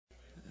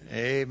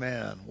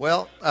Amen.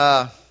 Well,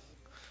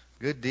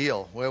 good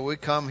deal. Well, we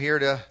come here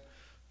to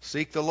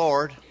seek the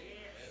Lord,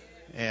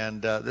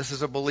 and this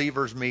is a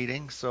believers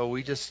meeting, so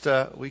we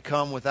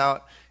come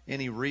without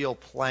any real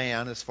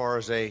plan as far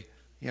as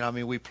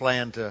we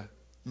plan to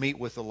meet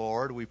with the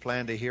Lord. We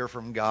plan to hear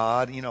from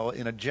God,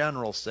 in a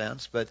general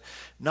sense, but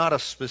not a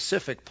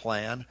specific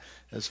plan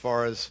as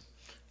far as,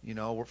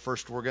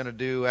 first we're going to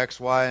do X,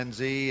 Y, and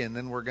Z, and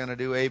then we're going to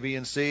do A, B,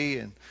 and C,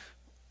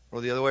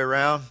 or the other way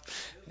around.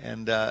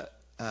 And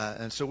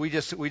so we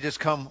just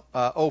come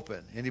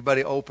open.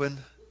 Anybody open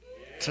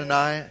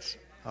tonight?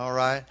 All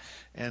right.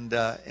 And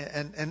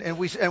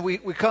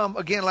we come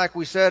again, like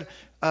we said,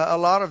 a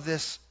lot of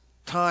this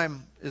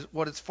time is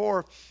what it's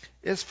for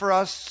is for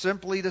us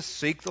simply to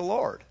seek the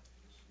Lord.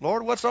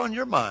 Lord, what's on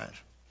your mind?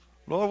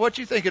 Lord, what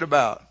you thinking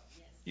about?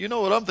 You know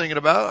what I'm thinking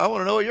about. I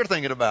want to know what you're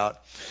thinking about.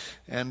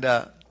 And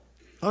how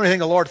many think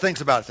the Lord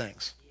thinks about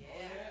things?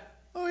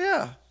 Oh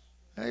yeah.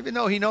 Even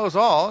though he knows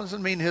all,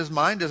 doesn't mean his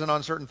mind isn't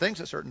on certain things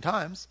at certain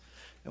times.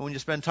 And when you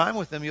spend time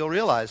with him, you'll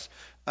realize,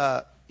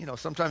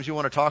 sometimes you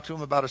want to talk to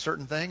him about a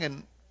certain thing,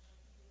 and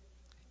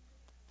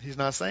he's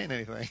not saying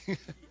anything.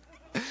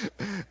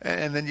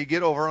 And then you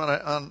get over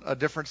on a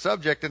different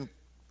subject, and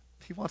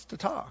he wants to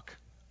talk.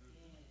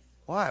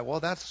 Why? Well,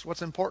 that's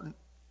what's important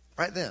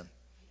right then.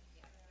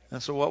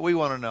 And so what we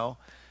want to know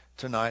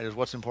tonight is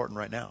what's important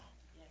right now.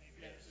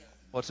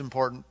 What's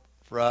important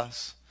for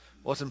us?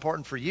 What's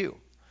important for you?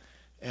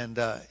 And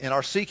in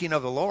our seeking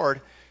of the Lord,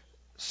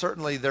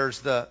 certainly there's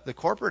the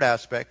corporate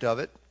aspect of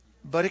it,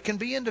 but it can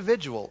be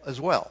individual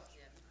as well.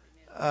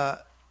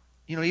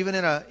 Even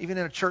in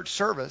a church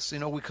service,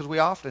 because we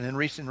often in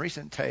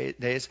recent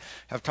days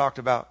have talked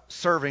about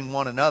serving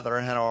one another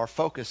and how our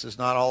focus is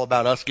not all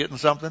about us getting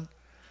something.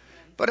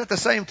 But at the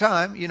same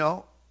time,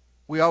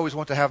 we always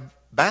want to have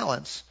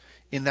balance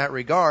in that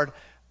regard.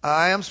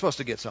 I am supposed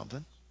to get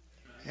something.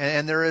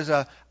 And there is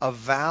a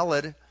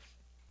valid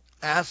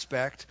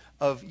aspect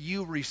of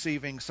you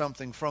receiving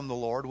something from the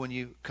Lord when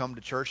you come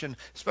to church, and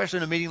especially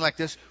in a meeting like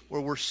this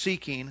where we're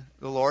seeking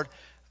the Lord.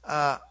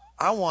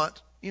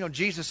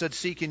 Jesus said,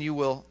 seek and you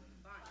will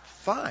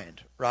find,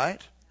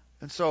 right?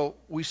 And so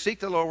we seek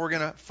the Lord, we're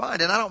going to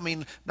find. And I don't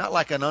mean not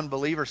like an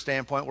unbeliever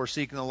standpoint, we're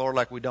seeking the Lord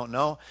like we don't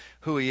know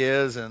who he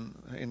is,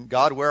 and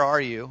God, where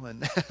are you?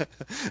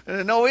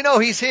 And no, we know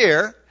he's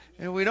here,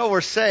 and we know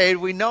we're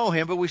saved, we know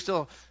him, but we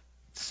still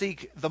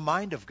seek the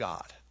mind of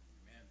God.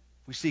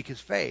 We seek his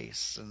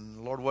face,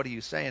 and Lord, what are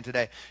you saying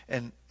today?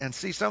 And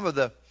see, some of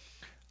the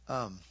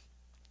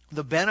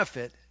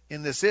benefit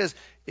in this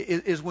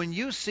is when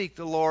you seek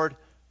the Lord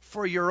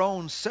for your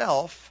own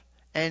self,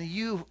 and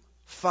you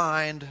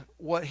find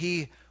what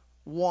he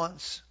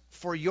wants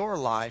for your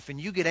life,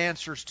 and you get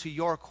answers to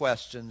your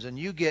questions, and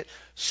you get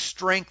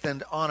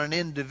strengthened on an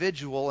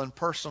individual and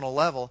personal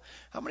level.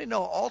 How many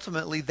know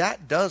ultimately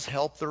that does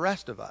help the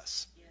rest of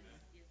us?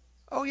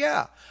 Oh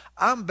yeah,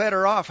 I'm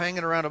better off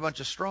hanging around a bunch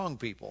of strong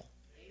people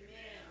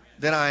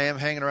than I am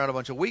hanging around a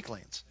bunch of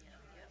weaklings,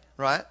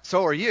 right?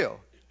 So are you.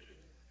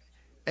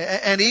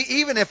 And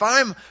even if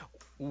I'm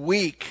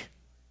weak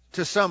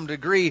to some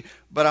degree,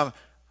 but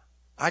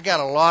I got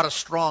a lot of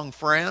strong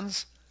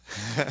friends,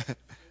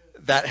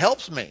 that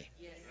helps me,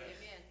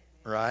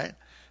 right?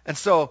 And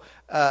so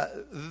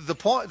the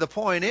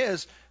point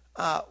is,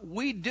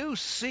 we do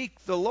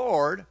seek the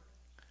Lord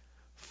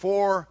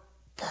for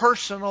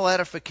personal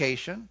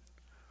edification,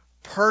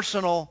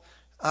 personal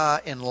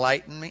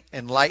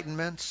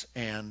enlightenments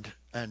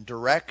and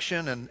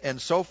direction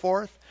and so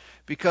forth,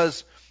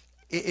 because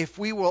if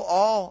we will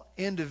all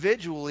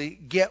individually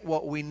get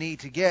what we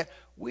need to get,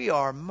 we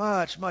are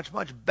much, much,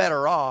 much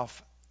better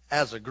off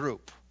as a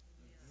group,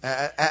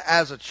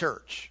 as a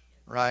church,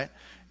 right?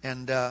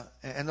 And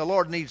the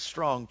Lord needs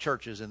strong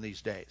churches in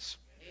these days.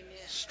 Amen.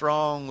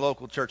 Strong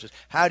local churches.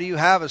 How do you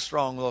have a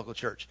strong local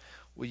church?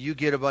 Well, you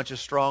get a bunch of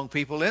strong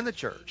people in the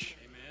church.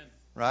 Amen.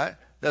 Right?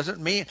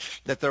 Doesn't mean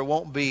that there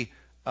won't be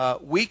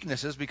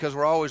weaknesses, because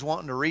we're always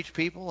wanting to reach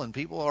people, and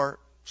people are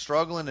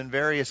struggling in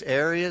various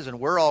areas, and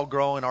we're all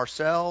growing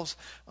ourselves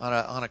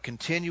on a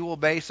continual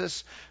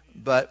basis.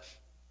 But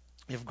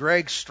if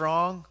Greg's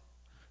strong,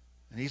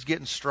 and he's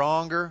getting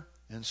stronger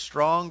and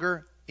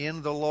stronger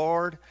in the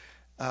Lord,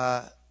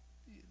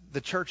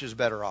 the church is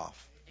better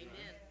off. Amen.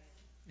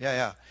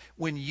 Yeah.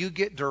 When you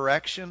get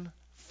direction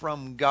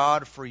from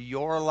God for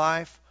your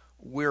life,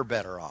 we're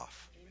better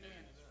off.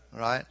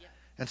 Amen. Right? Yeah.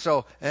 And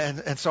so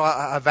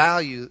I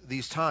value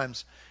these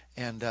times,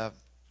 and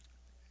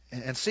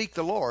seek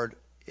the Lord,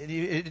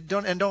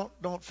 and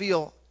don't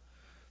feel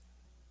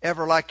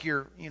ever like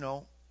you're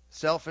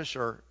selfish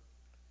or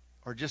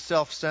just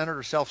self-centered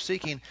or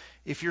self-seeking.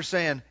 If you're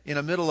saying in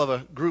the middle of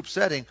a group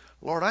setting,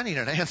 Lord, I need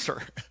an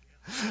answer.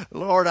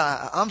 Lord,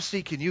 I'm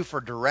seeking you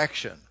for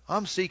direction.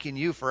 I'm seeking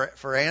you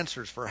for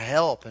answers, for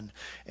help, and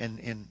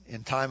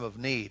in time of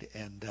need.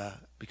 And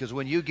because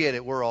when you get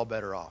it, we're all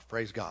better off.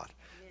 Praise God.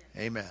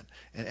 Amen.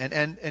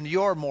 And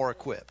you're more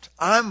equipped.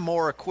 I'm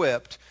more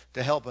equipped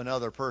to help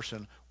another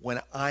person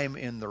when I'm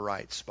in the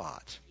right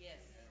spot. Yes.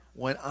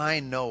 When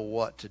I know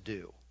what to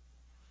do.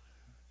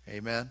 Amen.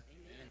 Amen.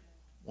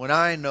 when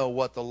I know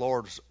what the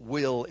Lord's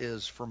will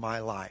is for my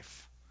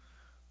life.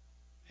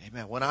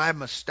 Amen. When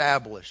I'm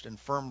established and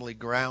firmly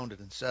grounded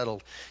and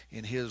settled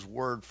in His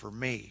Word for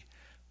me,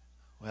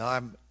 well,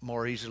 I'm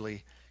more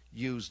easily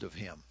used of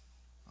Him.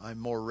 I'm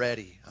more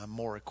ready. I'm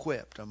more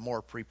equipped. I'm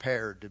more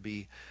prepared to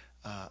be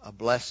a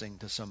blessing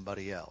to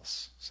somebody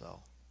else. So,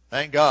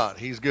 thank God.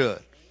 He's good.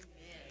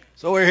 Amen.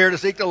 So we're here to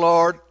seek the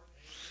Lord.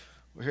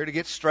 We're here to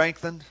get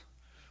strengthened.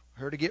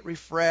 We're here to get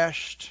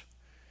refreshed.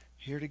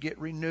 Here to get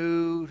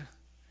renewed.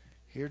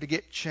 Here to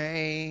get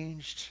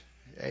changed.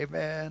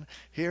 Amen.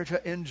 Here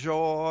to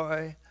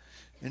enjoy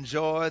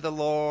the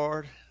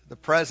Lord, the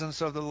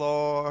presence of the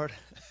Lord.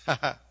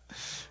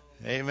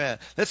 Amen.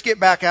 Let's get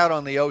back out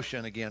on the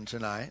ocean again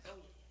tonight.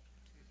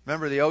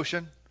 Remember the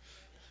ocean?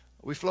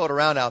 We float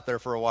around out there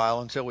for a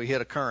while until we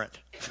hit a current.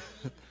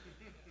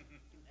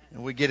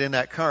 And we get in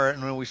that current,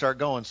 and then we start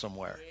going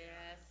somewhere.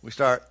 We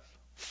start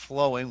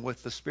flowing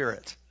with the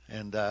Spirit.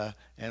 And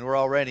we're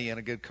already in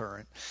a good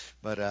current.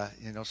 But,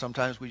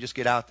 sometimes we just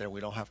get out there. We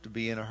don't have to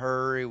be in a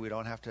hurry. We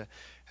don't have to,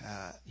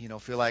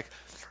 feel like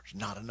there's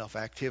not enough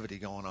activity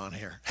going on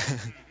here.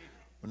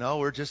 No,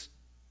 we're just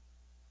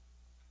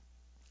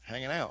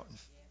hanging out.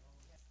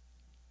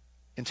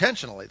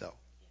 Intentionally, though.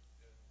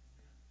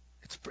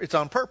 It's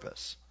on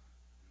purpose.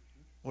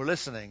 We're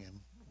listening and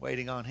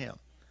waiting on Him.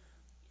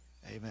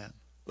 Amen.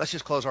 Let's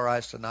just close our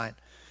eyes tonight.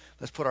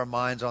 Let's put our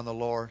minds on the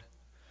Lord.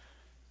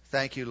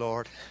 Thank you,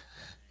 Lord.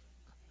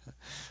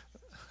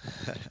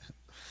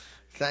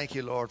 Thank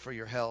you, Lord, for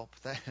your help.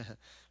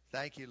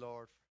 Thank you,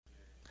 Lord.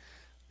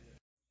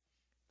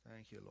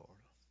 Thank you, Lord.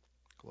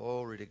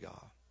 Glory to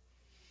God.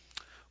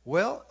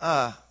 Well,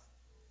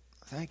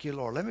 thank you,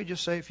 Lord. Let me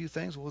just say a few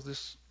things. We'll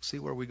just see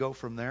where we go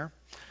from there.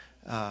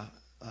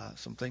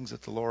 Some things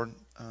that the Lord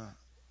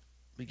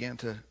began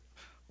to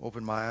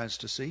open my eyes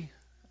to see,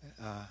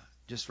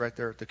 just right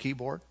there at the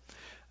keyboard.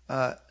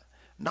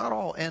 Not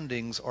all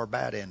endings are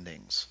bad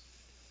endings.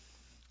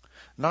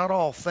 Not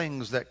all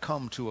things that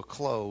come to a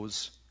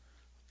close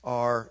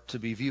are to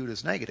be viewed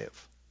as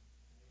negative.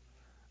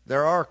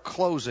 There are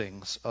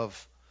closings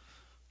of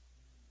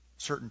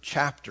certain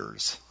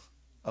chapters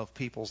of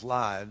people's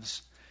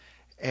lives,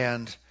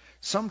 and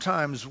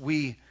sometimes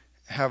we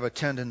have a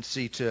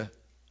tendency to,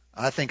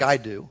 I think I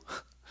do,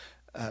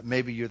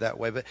 maybe you're that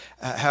way, but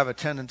have a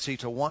tendency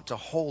to want to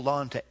hold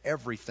on to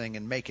everything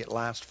and make it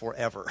last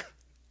forever.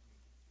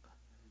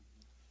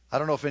 I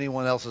don't know if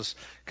anyone else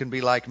can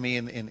be like me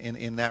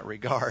in that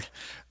regard.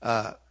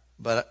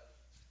 But,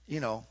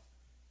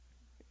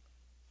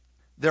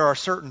 there are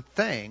certain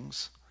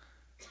things,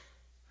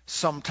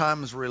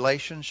 sometimes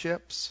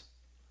relationships.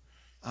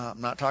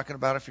 I'm not talking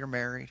about if you're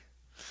married.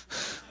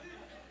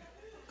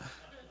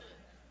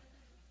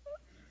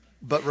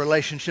 But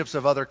relationships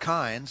of other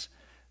kinds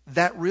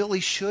that really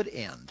should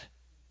end.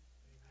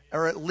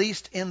 Or at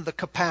least in the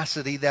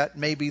capacity that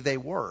maybe they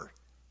were.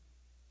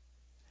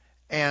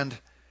 And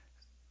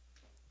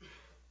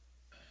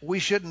we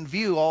shouldn't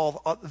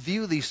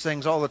view these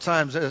things all the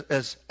time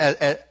as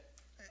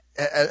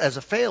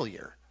a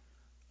failure.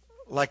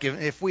 Like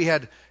if we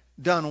had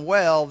done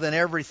well, then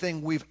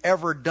everything we've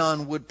ever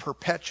done would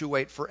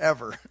perpetuate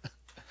forever.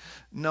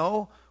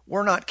 No,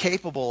 we're not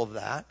capable of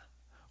that.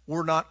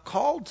 We're not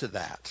called to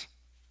that.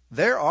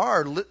 There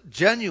are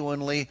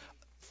genuinely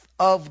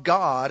of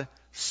God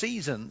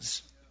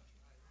seasons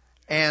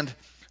and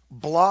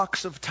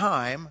blocks of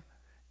time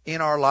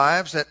in our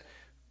lives that,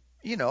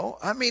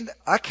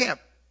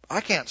 I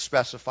can't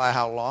specify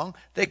how long.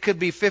 They could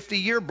be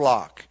 50-year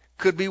block,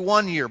 could be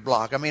 1-year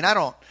block.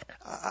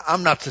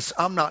 I'm not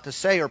to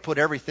say or put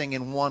everything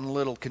in one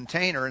little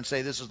container and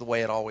say this is the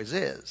way it always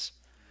is.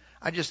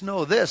 I just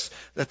know this,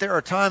 that there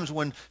are times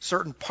when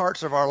certain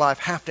parts of our life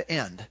have to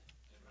end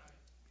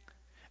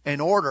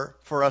in order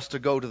for us to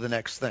go to the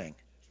next thing.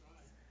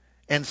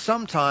 And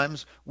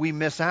sometimes we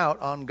miss out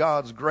on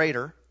God's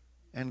greater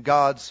and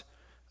God's,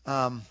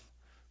 the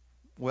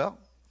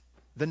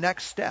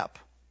next step.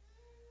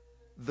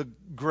 The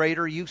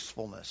greater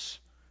usefulness,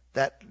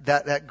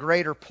 that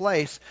greater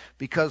place,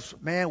 because,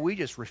 man, we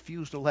just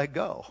refuse to let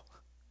go.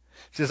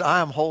 It says,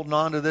 I am holding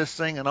on to this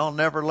thing and I'll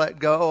never let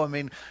go. I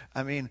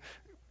mean,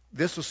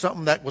 this was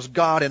something that was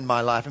God in my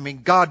life.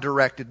 God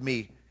directed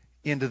me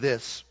into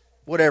this,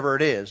 whatever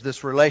it is,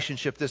 this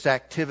relationship, this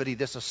activity,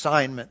 this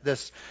assignment,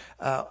 this,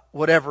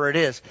 whatever it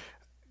is.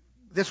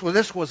 This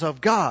was of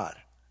God.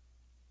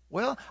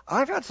 Well,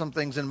 I've had some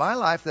things in my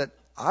life that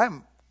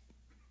I'm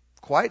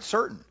quite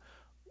certain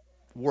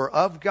were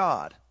of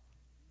God.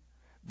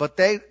 But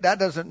that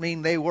doesn't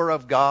mean they were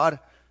of God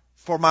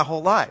for my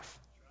whole life.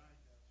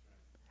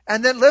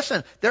 And then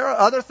listen, there are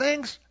other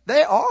things,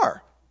 they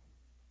are.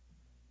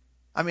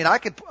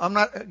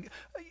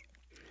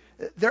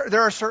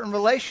 There are certain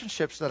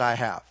relationships that I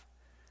have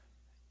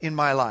in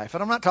my life.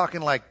 And I'm not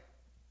talking like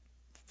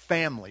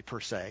family per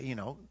se,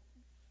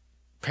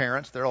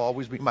 parents, they'll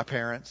always be my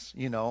parents,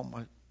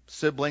 my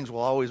siblings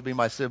will always be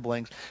my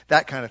siblings,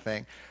 that kind of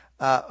thing.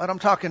 And I'm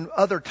talking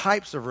other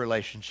types of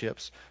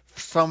relationships,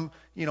 some,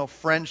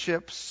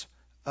 friendships,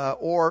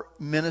 or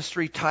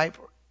ministry type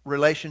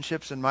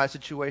relationships in my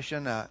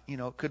situation.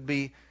 It could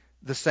be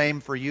the same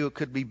for you. It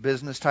could be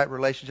business type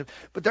relationships.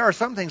 But there are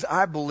some things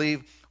I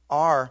believe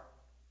are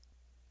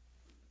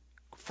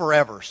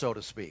forever, so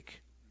to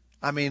speak.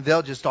 I mean,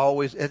 they'll just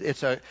always,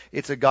 it's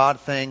a God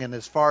thing, and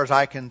as far as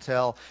I can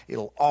tell,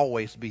 it'll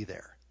always be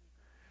there.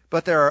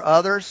 But there are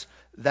others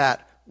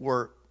that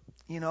were,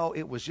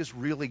 it was just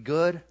really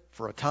good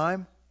for a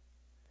time,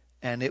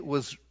 and it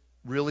was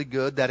really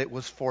good that it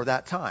was for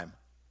that time.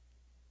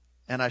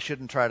 And I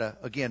shouldn't try to,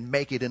 again,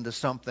 make it into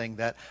something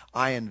that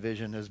I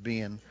envision as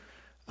being,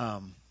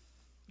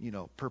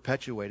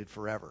 perpetuated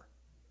forever.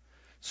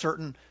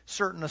 Certain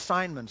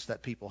assignments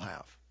that people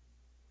have.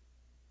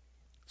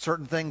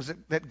 Certain things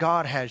that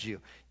God has you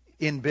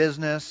in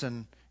business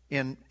and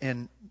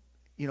in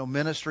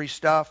ministry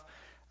stuff.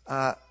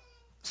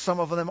 Some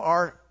of them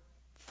are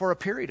for a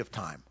period of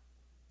time,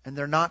 and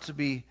they're not to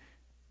be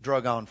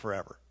drug on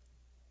forever.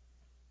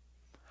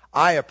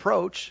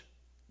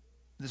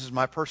 This is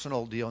my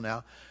personal deal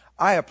now,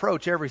 I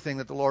approach everything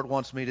that the Lord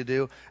wants me to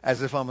do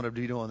as if I'm going to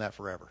be doing that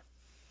forever.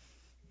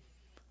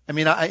 I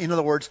mean, in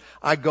other words,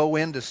 I go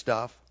into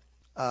stuff,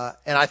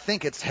 and I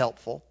think it's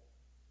helpful.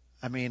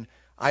 I mean,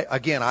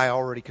 I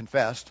already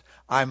confessed,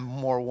 I'm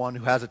more one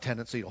who has a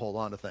tendency to hold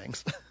on to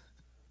things.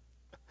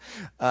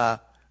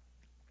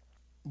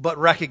 But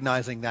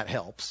recognizing that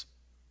helps.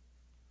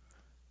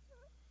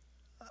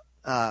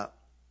 But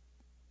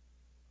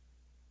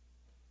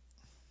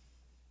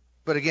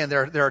again,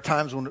 there are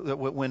times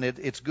when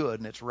it's good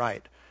and it's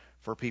right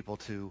for people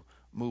to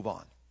move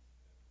on,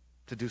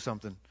 to do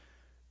something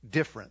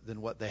different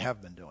than what they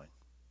have been doing.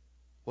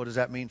 What does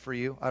that mean for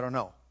you? I don't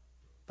know.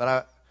 But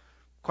I'm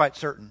quite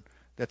certain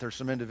that there's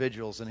some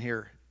individuals in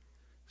here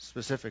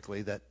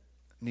specifically that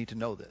need to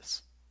know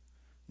this.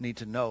 Need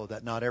to know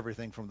that not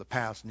everything from the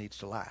past needs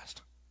to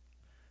last.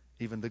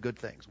 Even the good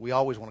things. We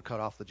always want to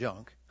cut off the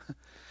junk.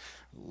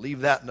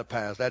 Leave that in the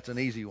past. That's an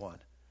easy one.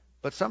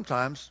 But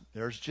sometimes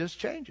there's just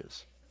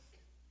changes.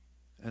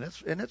 And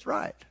it's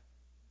right.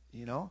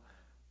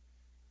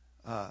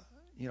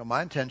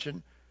 My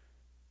intention,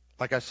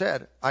 like I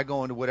said, I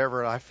go into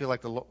whatever I feel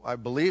like I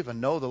believe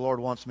and know the Lord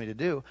wants me to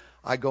do.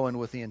 I go in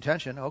with the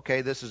intention,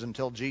 okay, this is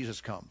until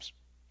Jesus comes.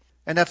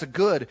 And that's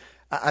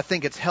I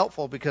think it's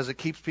helpful because it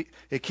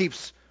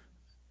keeps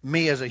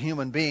me as a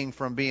human being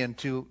from being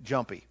too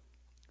jumpy,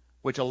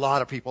 which a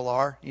lot of people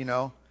are,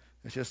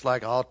 It's just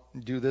like, I'll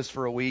do this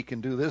for a week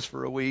and do this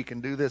for a week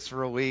and do this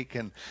for a week.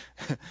 And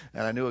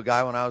I knew a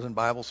guy when I was in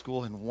Bible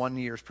school in 1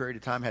 year's period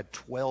of time had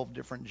 12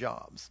 different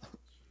jobs.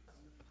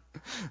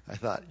 I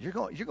thought, you're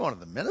going to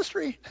the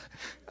ministry?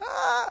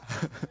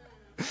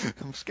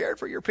 I'm scared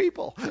for your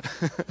people.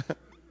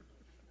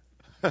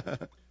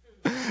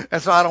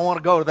 And so I don't want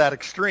to go to that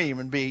extreme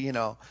and be,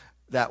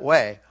 that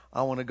way.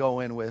 I want to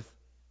go in with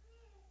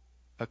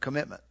a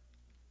commitment.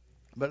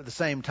 But at the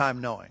same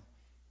time knowing,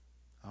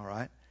 all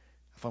right,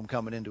 if I'm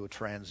coming into a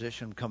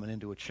transition, coming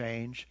into a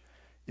change,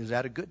 is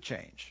that a good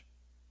change?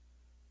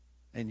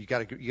 And you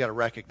got to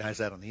recognize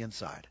that on the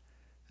inside.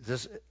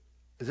 Is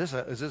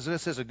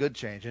this a good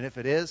change? And if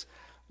it is,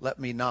 let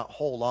me not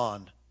hold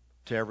on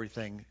to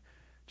everything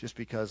just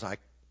because I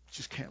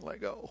just can't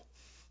let go.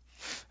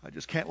 I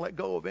just can't let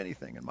go of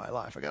anything in my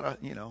life. I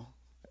got to,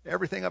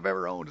 everything I've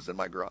ever owned is in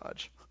my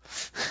garage.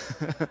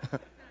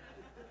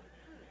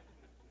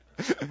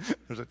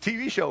 There's a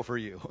TV show for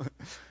you.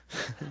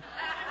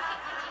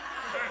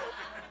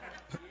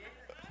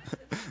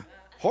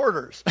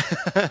 Hoarders.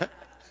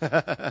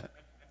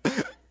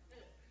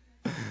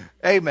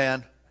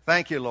 Amen.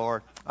 Thank you,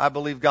 Lord. I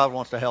believe God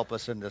wants to help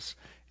us in this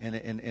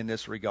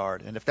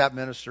regard. And if that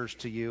ministers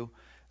to you,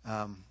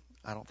 I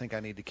don't think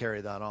I need to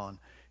carry that on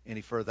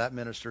any further. That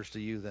ministers to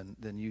you,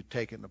 then you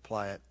take it and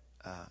apply it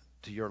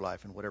to your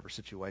life in whatever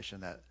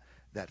situation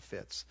that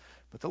fits.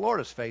 But the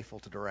Lord is faithful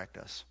to direct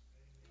us.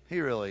 He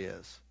really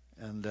is.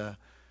 And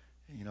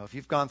if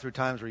you've gone through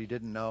times where you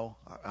didn't know,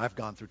 I've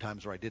gone through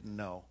times where I didn't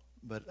know.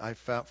 But I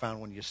found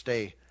when you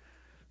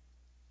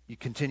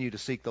continue to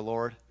seek the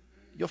Lord,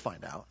 you'll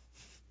find out.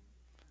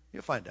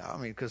 You'll find out. I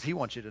mean, because He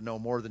wants you to know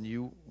more than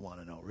you want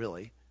to know,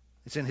 really.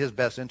 It's in His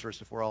best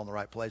interest if we're all in the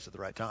right place at the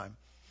right time.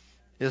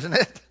 Isn't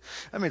it?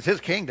 I mean, it's His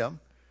kingdom.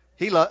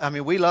 We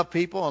love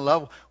people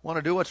and want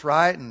to do what's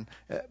right.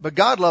 But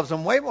God loves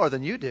them way more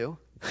than you do.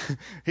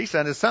 He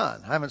sent His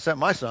Son. I haven't sent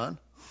my son.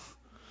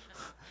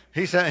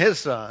 He sent His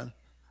Son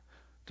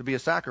to be a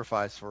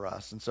sacrifice for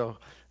us. And so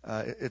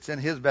it's in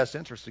His best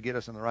interest to get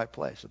us in the right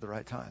place at the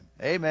right time.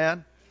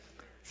 Amen.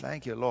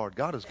 Thank you, Lord.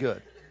 God is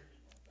good.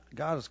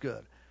 God is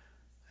good.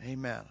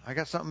 Amen. I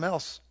got something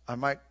else I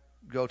might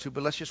go to,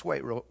 but let's just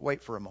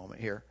wait for a moment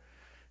here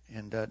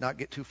and not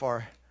get too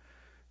far,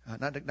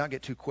 not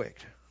get too quick.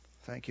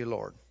 Thank you,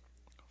 Lord.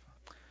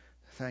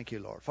 Thank you,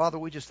 Lord. Father,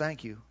 we just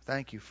thank you.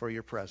 Thank you for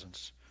your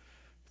presence.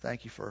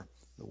 Thank you for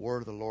the word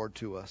of the Lord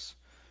to us.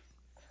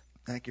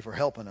 Thank you for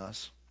helping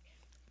us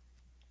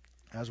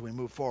as we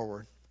move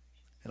forward.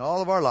 In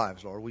all of our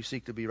lives, Lord, we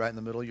seek to be right in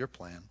the middle of your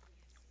plan.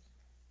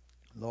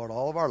 Lord,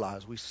 all of our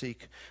lives, we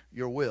seek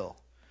your will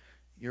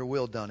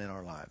done in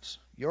our lives,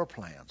 your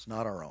plans,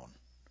 not our own.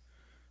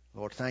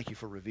 Lord, thank you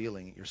for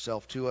revealing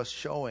yourself to us,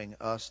 showing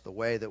us the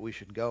way that we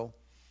should go.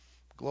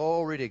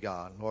 Glory to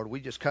God. Lord, we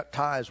just cut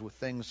ties with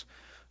things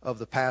of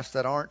the past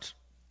that aren't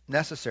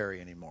necessary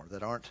anymore,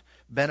 that aren't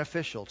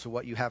beneficial to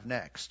what you have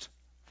next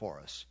for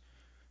us.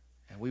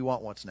 And we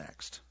want what's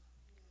next.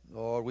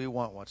 Lord, we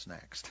want what's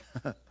next.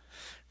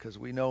 Because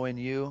we know in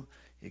you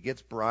it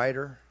gets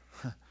brighter.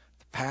 The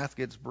path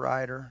gets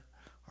brighter.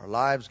 Our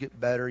lives get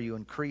better. You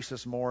increase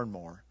us more and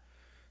more.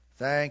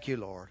 Thank you,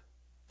 Lord.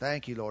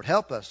 Thank you, Lord.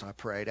 Help us, I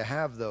pray, to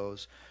have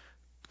those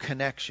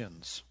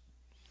connections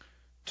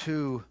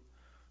to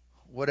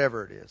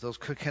whatever it is, those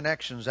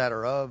connections that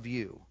are of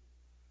you,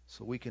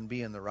 so we can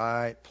be in the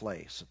right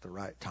place at the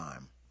right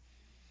time,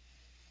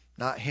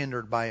 not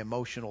hindered by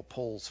emotional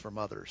pulls from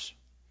others.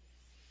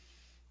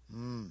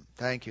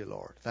 Thank you,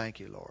 Lord. Thank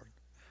you, Lord.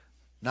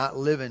 Not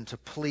living to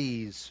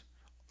please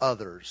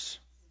others,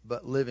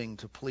 but living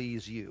to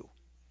please you.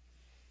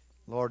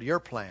 Lord, your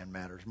plan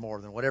matters more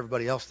than what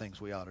everybody else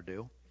thinks we ought to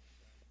do.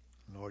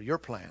 Lord, your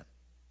plan,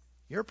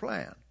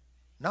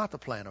 not the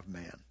plan of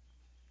man.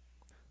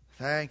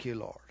 Thank you,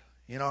 Lord.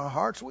 In our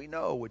hearts we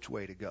know which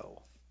way to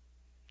go.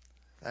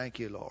 Thank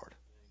you, Lord.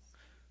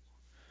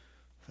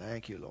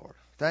 Thank you, Lord.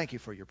 Thank you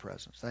for your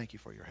presence. Thank you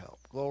for your help.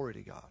 Glory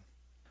to God.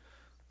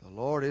 The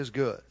Lord is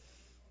good.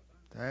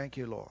 Thank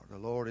you, Lord. The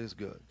Lord is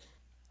good.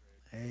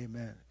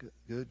 Amen.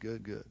 Good,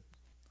 good, good.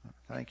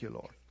 Thank you,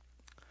 Lord.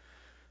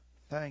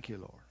 Thank you,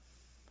 Lord.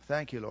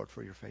 Thank you, Lord,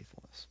 for your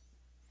faithfulness.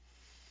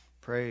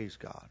 Praise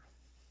God.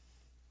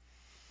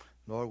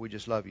 Lord, we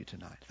just love you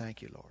tonight.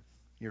 Thank you, Lord.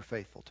 You're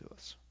faithful to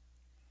us.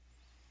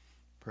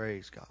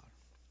 Praise God.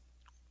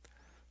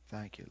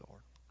 Thank you,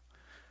 Lord.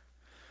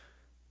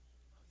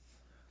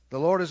 The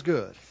Lord is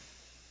good.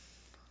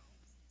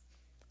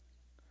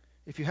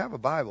 If you have a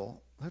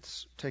Bible,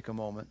 let's take a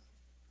moment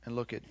and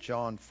look at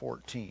John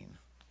 14.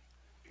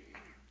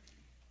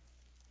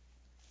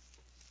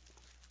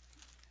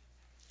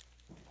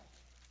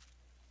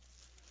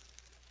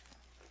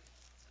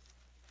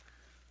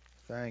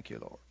 Thank you,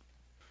 Lord.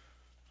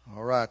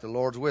 All right, the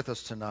Lord's with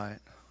us tonight.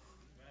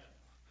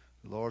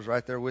 The Lord's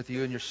right there with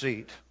you in your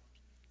seat,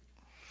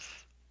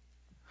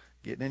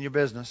 getting in your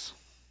business,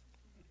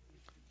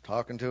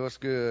 talking to us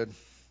good.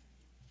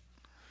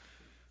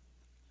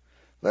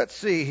 Let's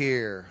see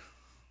here.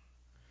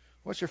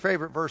 What's your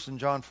favorite verse in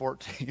John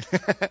 14?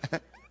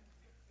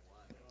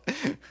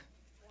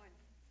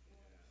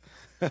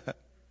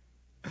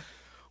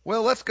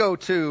 Well, let's go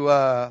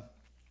to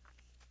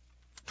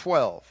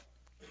 12.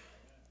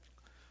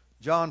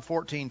 John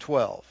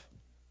 14:12.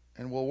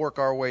 And we'll work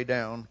our way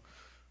down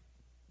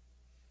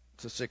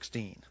to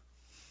 16.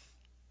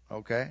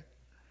 Okay?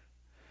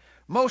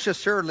 Most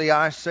assuredly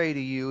I say to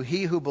you,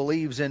 he who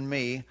believes in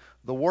me,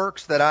 the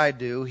works that I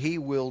do, he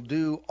will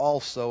do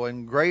also,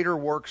 and greater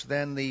works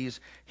than these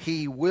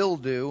he will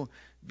do,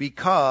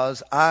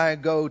 because I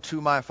go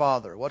to my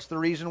Father. What's the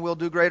reason we'll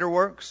do greater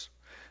works?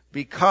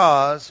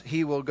 Because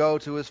he will go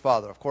to his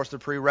Father. Of course, the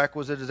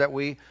prerequisite is that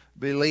we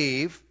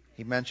believe.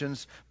 He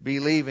mentions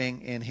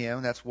believing in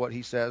him. That's what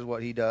he says,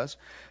 what he does.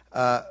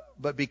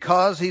 But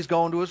because he's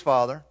going to his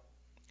Father,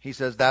 he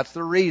says that's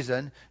the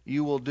reason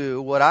you will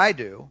do what I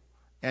do,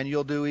 and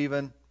you'll do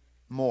even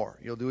more.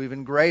 You'll do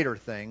even greater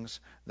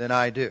things than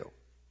I do.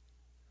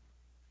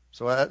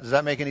 So does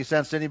that make any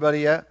sense to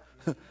anybody yet?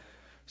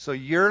 So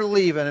you're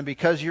leaving, and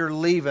because you're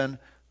leaving,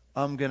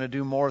 I'm going to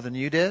do more than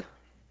you did?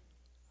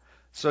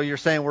 So you're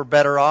saying we're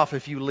better off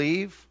if you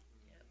leave?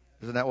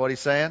 Isn't that what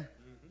he's saying?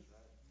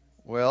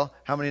 Well,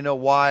 how many know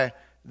why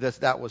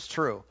that was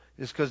true?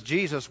 It's because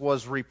Jesus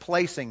was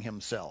replacing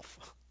himself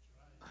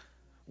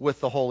with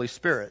the Holy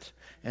Spirit.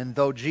 And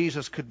though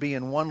Jesus could be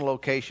in one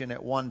location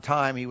at one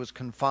time, he was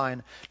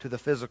confined to the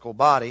physical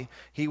body,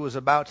 he was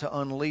about to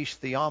unleash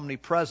the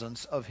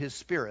omnipresence of his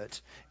Spirit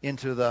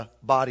into the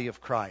body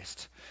of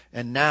Christ.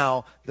 And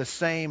now the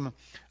same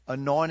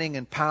anointing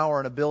and power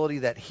and ability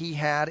that he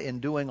had in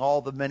doing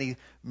all the many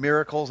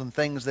miracles and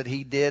things that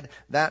he did,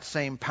 that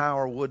same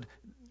power would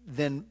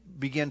then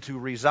begin to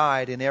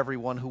reside in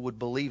everyone who would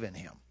believe in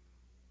him.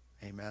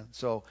 Amen.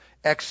 So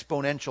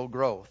exponential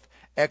growth,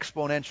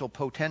 exponential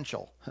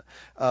potential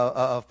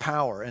of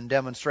power and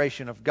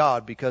demonstration of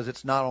God, because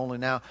it's not only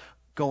now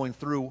going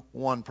through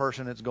one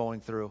person, it's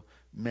going through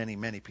many,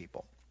 many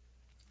people.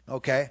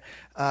 Okay.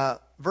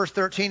 Verse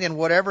 13, and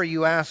whatever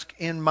you ask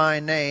in my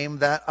name,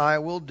 that I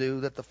will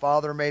do, that the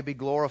Father may be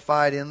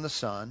glorified in the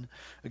Son.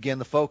 Again,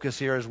 the focus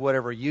here is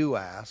whatever you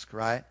ask,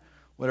 right?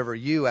 Whatever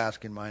you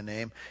ask in my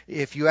name.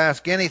 If you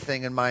ask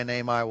anything in my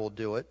name, I will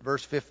do it.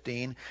 Verse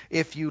 15,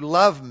 if you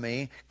love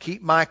me,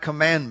 keep my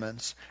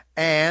commandments,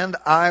 and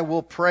I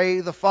will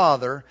pray the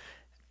Father,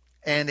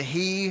 and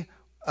he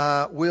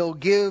will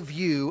give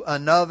you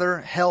another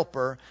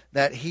helper,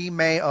 that he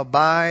may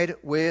abide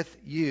with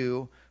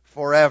you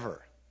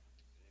forever.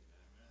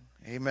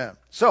 Amen.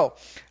 So,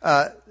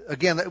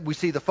 again, we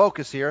see the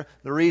focus here.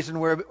 The reason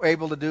we're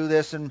able to do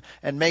this and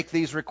make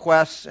these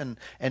requests and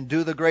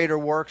do the greater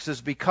works is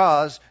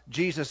because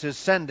Jesus is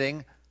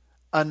sending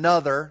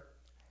another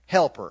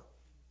helper,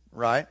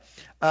 right?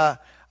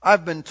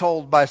 I've been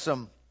told by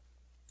some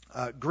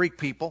Greek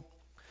people,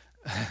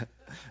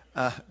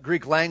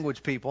 Greek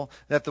language people,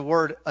 that the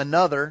word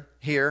another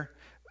here,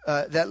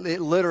 that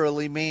it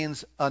literally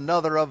means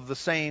another of the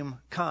same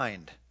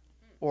kind.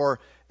 Or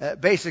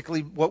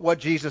basically what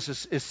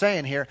Jesus is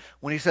saying here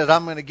when he says,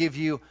 I'm going to give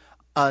you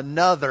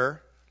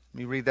another, let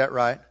me read that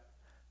right.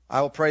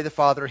 I will pray the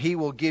Father, he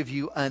will give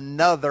you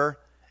another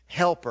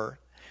helper.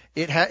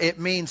 It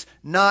means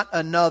not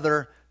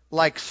another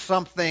like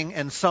something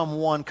and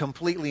someone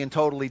completely and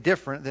totally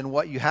different than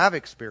what you have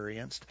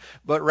experienced,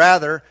 but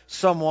rather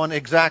someone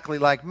exactly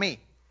like me,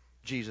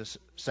 Jesus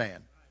saying.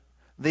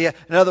 In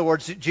other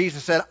words,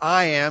 Jesus said,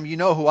 I am, you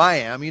know who I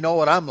am, you know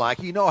what I'm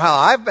like, you know how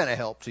I've been a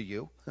help to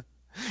you,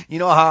 you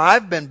know how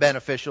I've been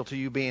beneficial to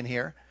you being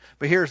here,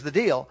 but here's the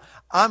deal,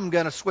 I'm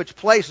going to switch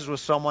places with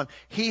someone,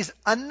 he's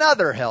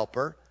another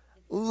helper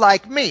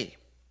like me.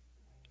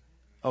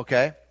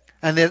 Okay?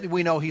 And then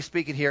we know he's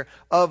speaking here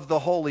of the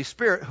Holy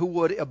Spirit who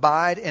would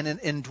abide and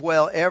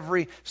indwell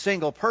every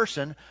single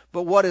person.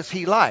 But what is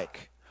he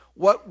like?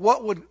 What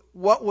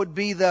would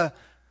be the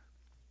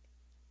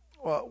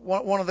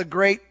one of the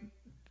great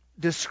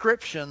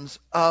descriptions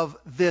of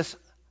this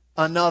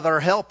another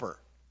helper?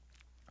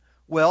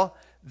 Well,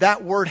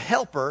 that word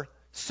helper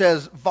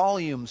says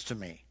volumes to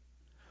me.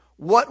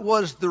 What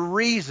was the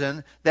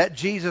reason that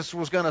Jesus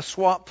was going to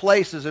swap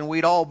places and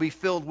we'd all be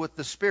filled with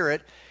the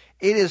Spirit?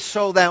 It is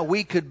so that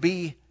we could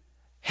be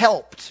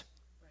helped.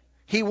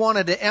 He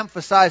wanted to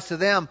emphasize to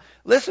them,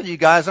 listen, you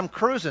guys, I'm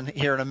cruising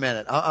here in a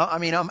minute. I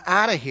mean, I'm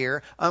out of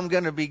here. I'm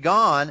going to be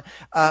gone.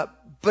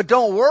 But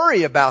don't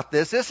worry about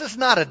this. This is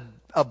not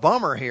a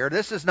bummer here.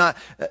 This is not,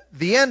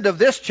 the end of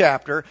this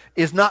chapter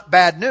is not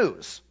bad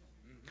news.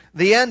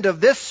 The end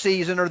of this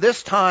season or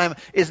this time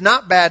is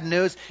not bad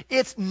news.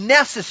 It's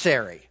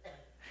necessary.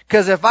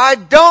 Because if I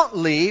don't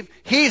leave,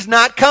 he's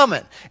not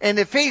coming. And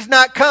if he's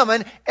not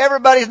coming,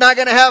 everybody's not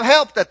going to have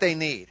help that they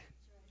need.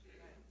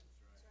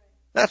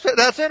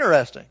 That's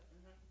interesting.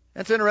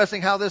 It's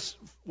interesting how this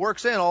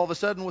works in all of a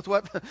sudden with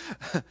what,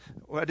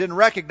 I didn't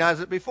recognize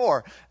it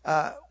before,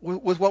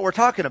 with what we're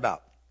talking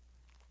about.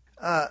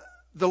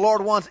 The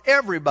Lord wants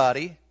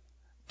everybody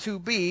to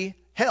be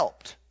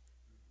helped.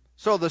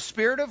 So the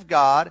Spirit of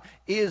God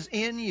is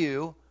in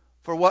you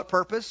for what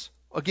purpose?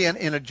 Again,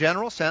 in a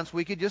general sense,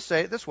 we could just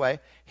say it this way.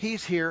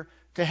 He's here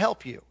to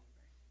help you.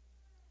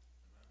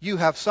 You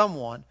have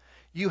someone,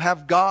 you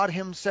have God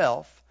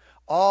himself,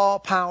 all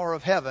power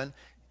of heaven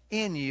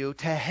in you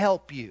to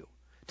help you.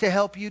 To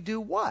help you do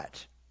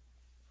what?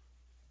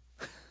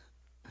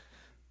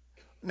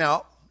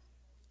 Now,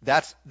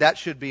 that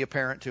should be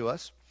apparent to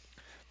us,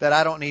 that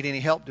I don't need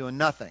any help doing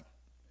nothing.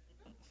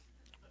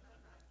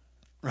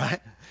 Right?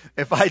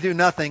 If I do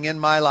nothing in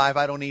my life,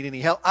 I don't need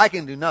any help. I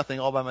can do nothing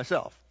all by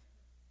myself.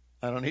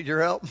 I don't need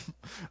your help.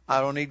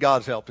 I don't need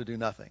God's help to do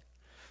nothing.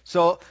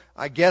 So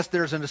I guess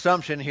there's an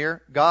assumption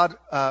here. God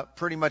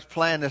pretty much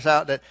planned this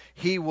out that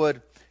he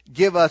would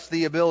give us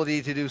the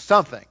ability to do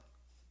something.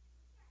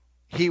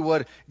 He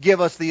would give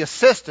us the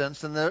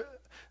assistance and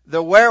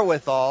the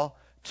wherewithal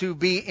to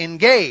be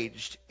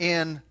engaged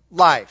in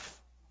life.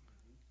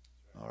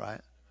 All right.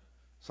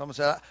 Someone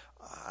said,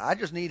 I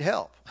just need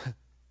help.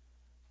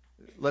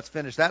 Let's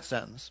finish that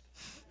sentence.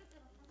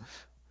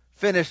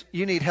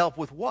 You need help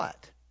with what?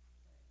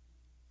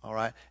 All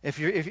right. If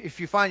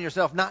you find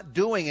yourself not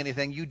doing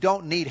anything, you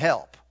don't need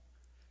help.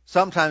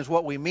 Sometimes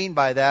what we mean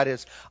by that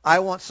is, I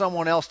want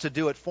someone else to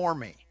do it for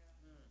me.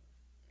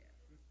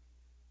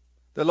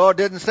 The Lord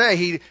didn't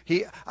say,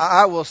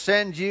 I will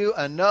send you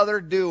another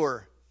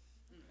doer.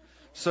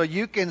 So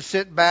you can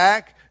sit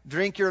back,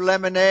 drink your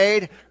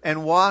lemonade,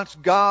 and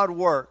watch God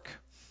work.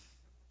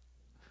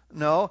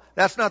 No,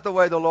 that's not the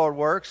way the Lord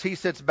works. He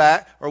sits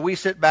back, or we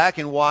sit back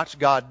and watch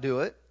God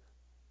do it.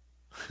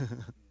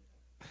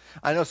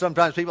 I know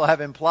sometimes people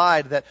have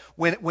implied that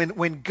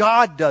when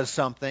God does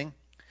something,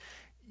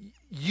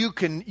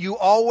 you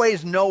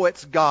always know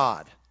it's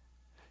God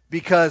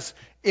because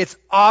it's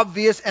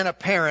obvious and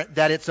apparent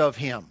that it's of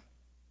him.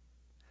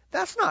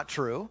 That's not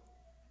true.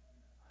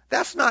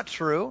 That's not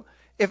true.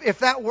 If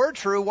that were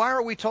true, why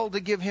are we told to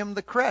give him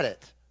the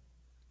credit?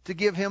 To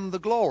give him the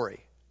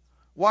glory?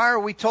 Why are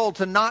we told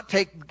to not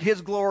take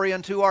his glory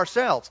unto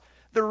ourselves?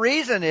 The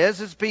reason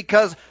is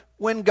because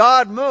when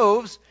God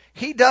moves,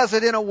 he does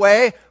it in a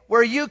way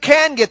where you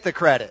can get the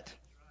credit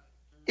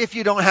if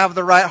you don't have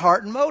the right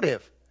heart and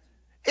motive.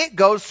 It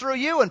goes through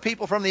you, and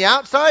people from the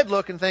outside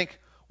look and think,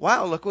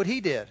 wow, look what he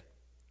did.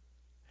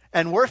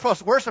 And we're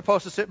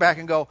supposed to sit back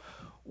and go,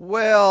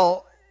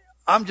 well,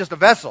 I'm just a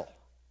vessel.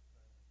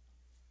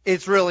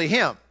 It's really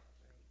him.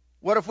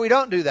 What if we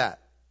don't do that?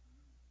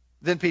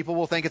 Then people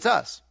will think it's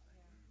us.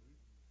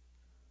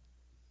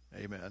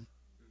 Amen.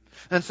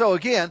 And so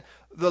again,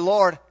 the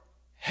Lord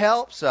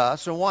helps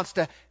us and wants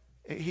to,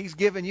 he's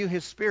given you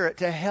his Spirit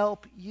to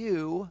help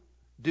you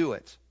do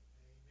it.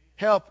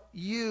 Help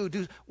you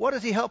do. What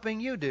is he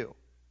helping you do?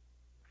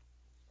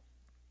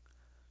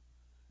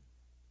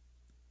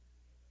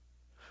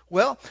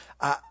 Well,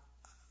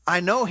 I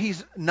know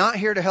he's not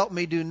here to help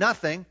me do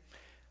nothing.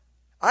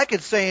 I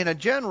could say in a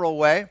general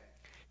way,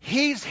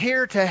 He's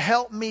here to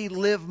help me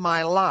live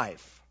my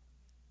life.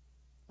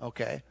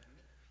 Okay.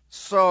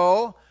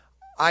 So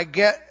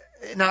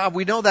now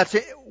we know that's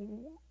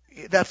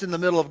in the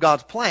middle of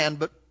God's plan,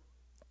 but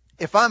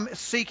if I'm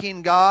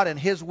seeking God and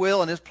His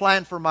will and His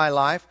plan for my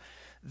life,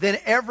 then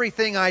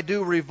everything I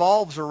do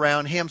revolves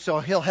around Him, so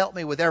He'll help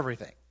me with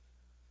everything.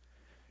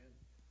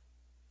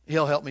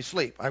 He'll help me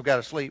sleep. I've got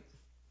to sleep.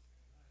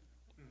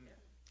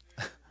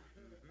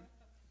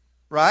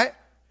 Right?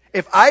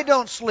 If I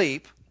don't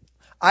sleep,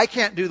 I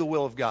can't do the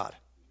will of God.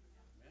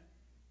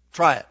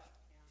 Try it.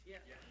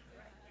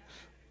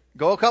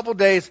 Go a couple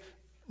days,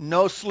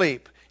 no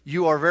sleep.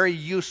 You are very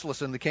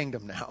useless in the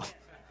kingdom now.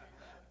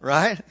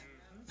 Right?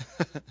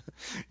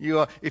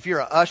 If you're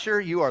an usher,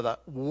 you are the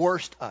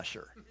worst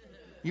usher.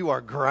 You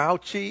are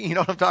grouchy. You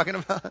know what I'm talking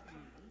about?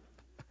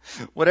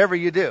 Whatever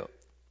you do.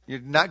 You're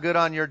not good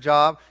on your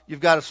job.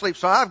 You've got to sleep.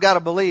 So I've got to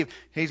believe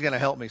He's going to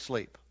help me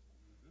sleep.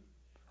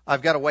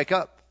 I've got to wake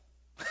up.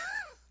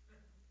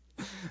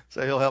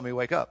 So He'll help me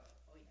wake up.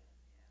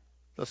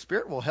 The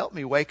Spirit will help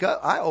me wake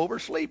up. I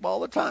oversleep all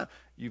the time.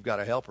 You've got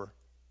a helper.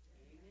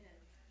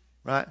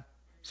 Right?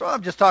 So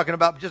I'm just talking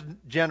about just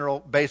general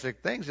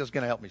basic things. He's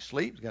going to help me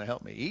sleep. He's going to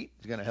help me eat.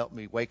 He's going to help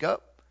me wake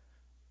up.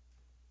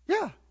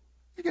 Yeah.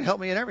 He can help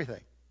me in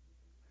everything.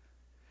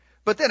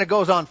 But then it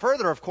goes on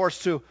further, of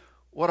course, to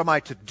what am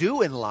I to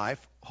do in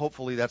life?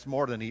 Hopefully that's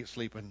more than eat,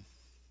 sleep, and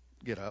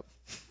get up.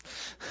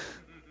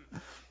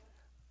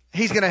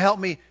 He's going to help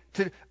me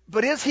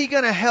but is He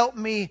going to help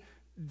me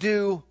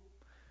do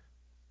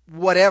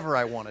whatever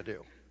I want to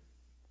do?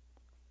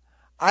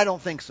 I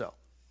don't think so.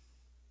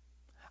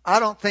 I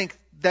don't think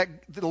that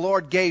the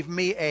Lord gave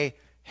me a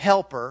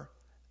helper,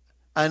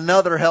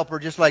 another helper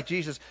just like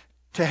Jesus,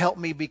 to help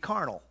me be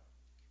carnal.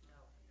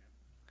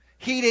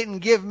 He didn't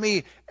give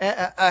me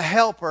a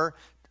helper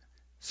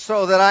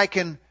so that I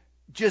can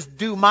just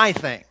do my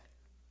thing.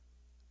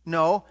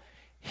 No.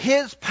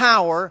 His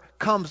power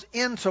comes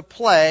into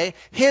play.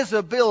 His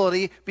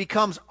ability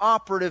becomes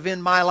operative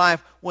in my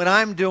life when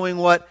I'm doing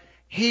what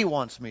He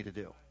wants me to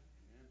do.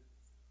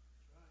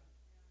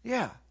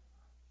 Yeah.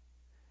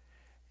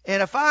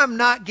 And if I'm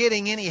not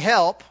getting any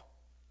help,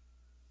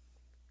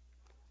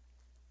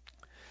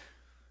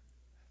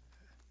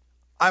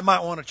 I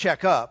might want to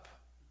check up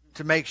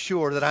to make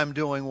sure that I'm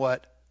doing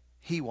what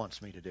He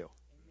wants me to do.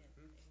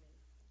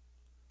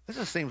 This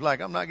just seems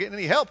like I'm not getting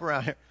any help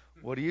around here.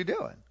 What are you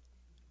doing?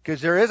 Because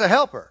there is a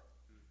helper.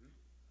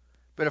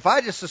 But if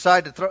I just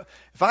decide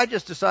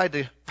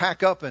to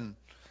pack up and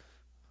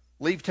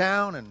leave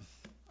town and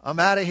I'm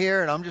out of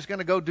here and I'm just going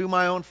to go do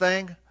my own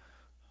thing,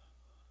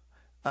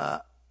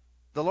 the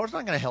Lord's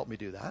not going to help me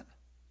do that.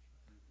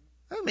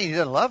 That doesn't mean He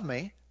doesn't love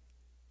me.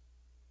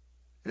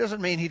 It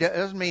doesn't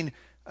mean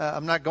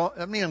I'm not going.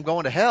 I mean I'm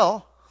going to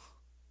hell.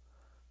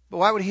 But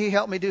why would He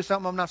help me do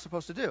something I'm not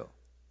supposed to do?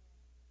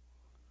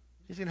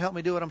 He's going to help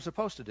me do what I'm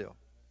supposed to do.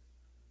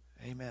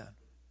 Amen.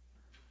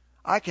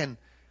 I can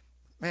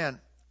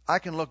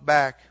look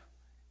back,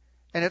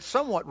 and it's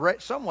somewhat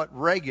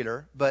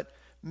regular, but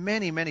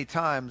many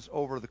times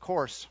over the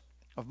course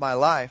of my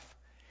life,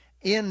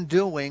 in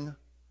doing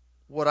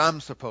what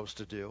I'm supposed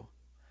to do,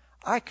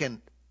 I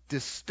can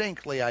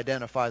distinctly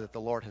identify that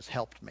the Lord has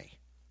helped me.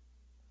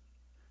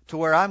 To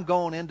where I'm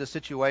going into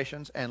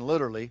situations and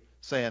literally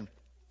saying,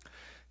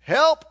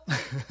 help!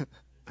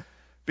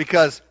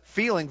 Because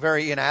feeling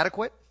very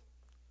inadequate,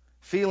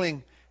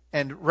 feeling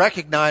and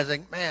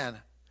recognizing, man,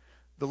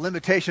 the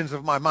limitations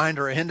of my mind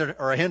are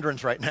a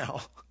hindrance right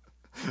now.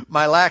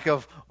 My lack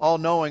of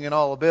all-knowing and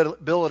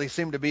all-ability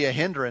seem to be a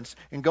hindrance.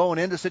 And going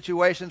into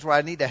situations where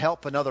I need to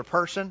help another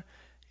person,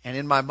 and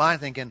in my mind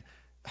thinking,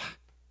 I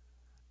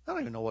don't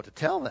even know what to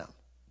tell them.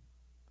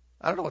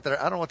 I don't know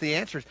what the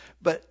answer is.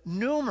 But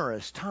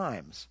numerous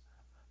times,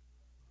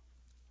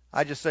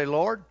 I just say,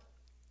 Lord,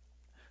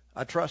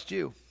 I trust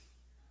You.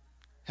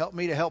 Help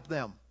me to help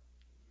them.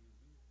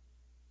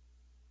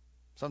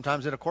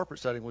 Sometimes in a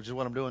corporate setting, which is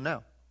what I'm doing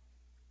now.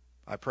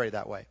 I pray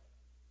that way.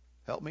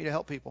 Help me to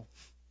help people.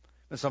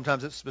 And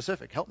sometimes it's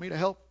specific. Help me to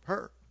help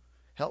her.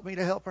 Help me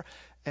to help her.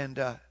 And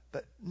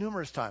but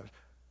numerous times.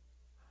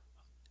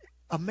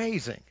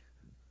 Amazing.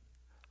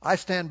 I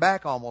stand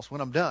back almost when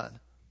I'm done.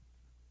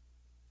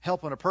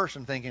 Helping a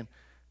person thinking,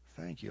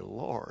 thank You,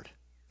 Lord.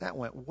 That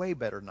went way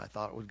better than I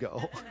thought it would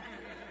go.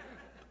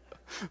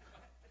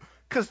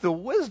 Because the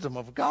wisdom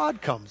of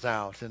God comes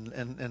out.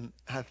 And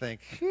I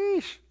think,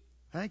 sheesh,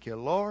 thank You,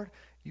 Lord.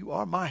 You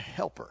are my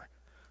helper.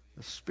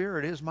 The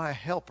Spirit is my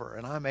helper,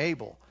 and I'm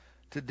able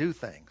to do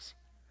things.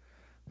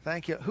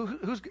 Thank You.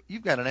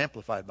 You've got an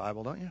Amplified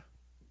Bible, don't you?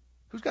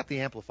 Who's got the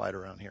Amplified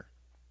around here?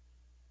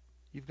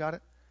 You've got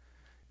it?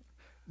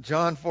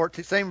 John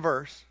 14, same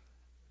verse.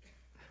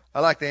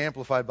 I like the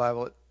Amplified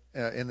Bible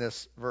in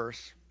this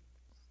verse.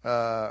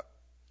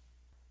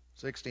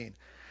 16.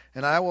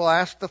 And I will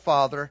ask the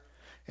Father,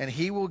 and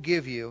He will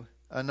give you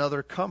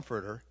another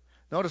comforter.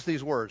 Notice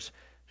these words.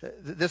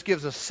 This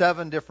gives us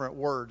 7 different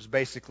words,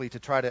 basically, to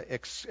try to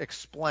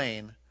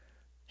explain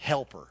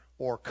helper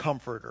or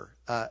comforter.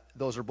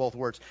 Those are both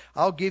words.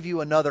 I'll give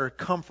you another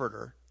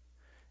comforter,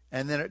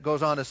 And then it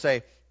goes on to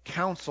say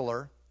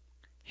counselor,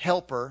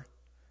 helper,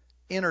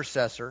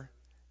 intercessor,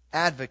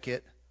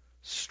 advocate,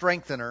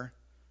 strengthener,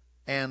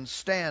 and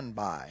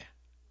standby,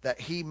 that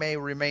he may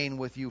remain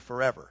with you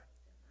forever.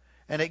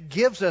 And it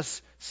gives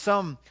us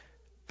some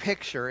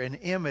picture, an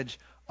image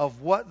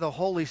of what the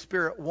Holy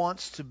Spirit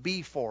wants to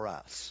be for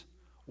us,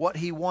 what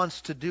he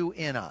wants to do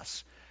in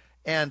us.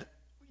 And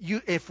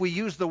if we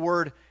use the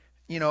word,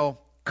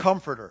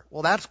 comforter,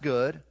 well, that's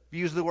good. If you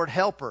use the word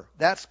helper,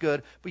 that's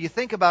good. But you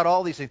think about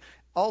all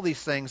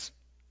these things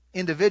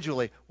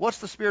individually. What's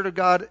the Spirit of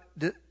God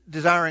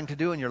desiring to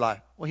do in your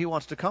life? Well, he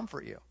wants to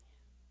comfort you.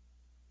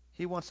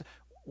 He wants to,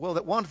 well,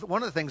 that one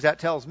of the things that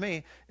tells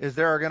me is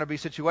there are going to be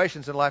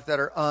situations in life that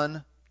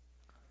are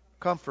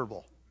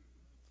uncomfortable.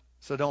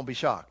 So don't be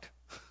shocked.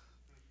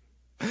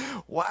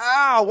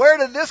 Wow, where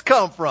did this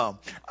come from?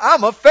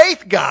 I'm a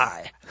faith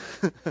guy.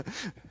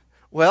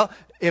 Well,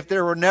 if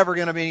there were never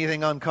going to be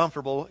anything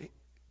uncomfortable,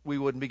 we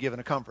wouldn't be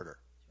given a comforter.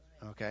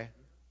 Okay?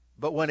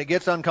 But when it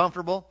gets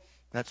uncomfortable,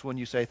 that's when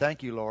you say,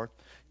 thank you, Lord.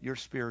 Your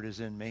Spirit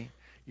is in me.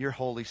 Your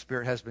Holy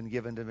Spirit has been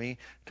given to me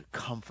to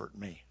comfort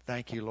me.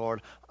 Thank you,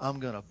 Lord. I'm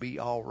going to be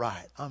all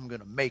right. I'm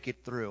going to make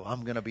it through.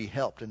 I'm going to be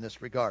helped in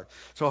this regard.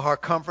 So our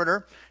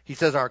comforter, he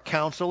says our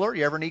counselor.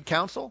 You ever need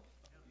counsel?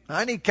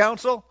 I need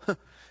counsel.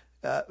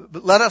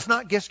 But let us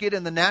not just get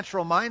in the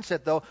natural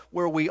mindset, though,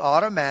 where we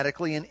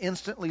automatically and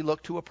instantly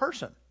look to a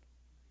person.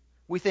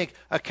 We think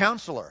a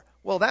counselor.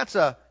 Well, that's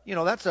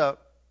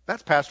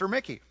Pastor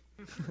Mickey.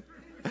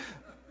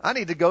 I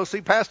need to go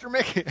see Pastor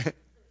Mickey.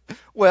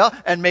 Well,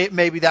 and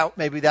maybe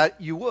that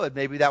you would.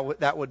 Maybe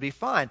that would be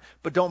fine.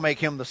 But don't make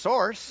him the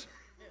source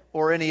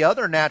or any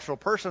other natural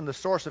person the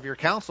source of your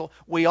counsel.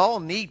 We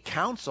all need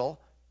counsel,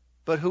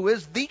 but who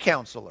is the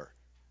counselor?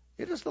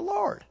 It is the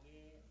Lord.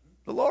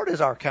 The Lord is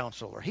our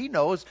counselor. He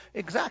knows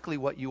exactly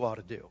what you ought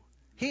to do.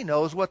 He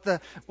knows what the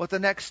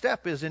next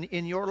step is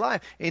in your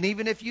life. And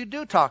even if you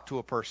do talk to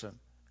a person,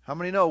 how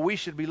many know we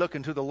should be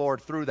looking to the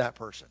Lord through that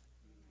person?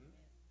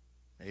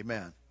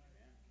 Amen.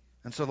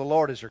 And so the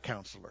Lord is your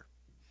counselor.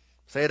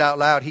 Say it out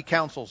loud. He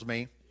counsels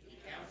me. He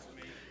counsels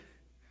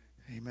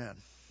me. Amen.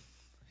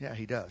 Yeah,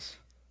 he does.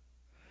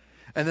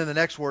 And then the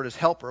next word is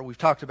helper. We've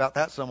talked about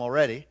that some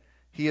already.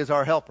 He is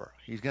our helper.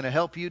 He's going to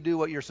help you do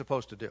what you're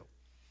supposed to do.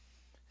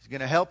 He's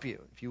going to help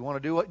you. If you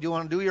want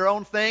to do your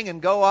own thing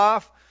and go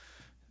off,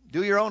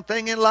 do your own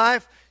thing in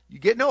life, you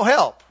get no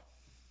help.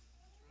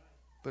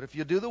 But if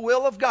you do the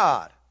will of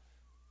God,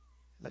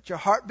 let your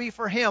heart be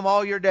for him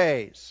all your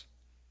days,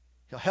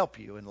 he'll help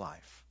you in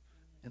life,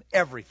 in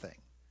everything.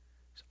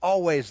 He's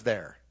always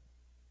there.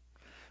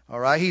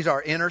 All right, he's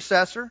our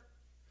intercessor.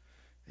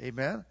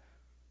 Amen.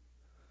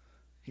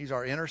 He's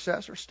our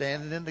intercessor,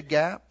 standing in the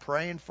gap,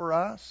 praying for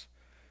us.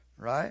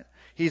 Right?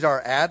 He's our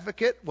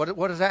advocate. What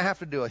does that have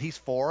to do with? He's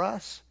for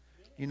us.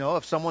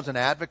 If someone's an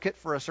advocate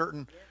for a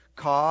certain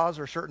cause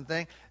or certain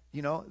thing,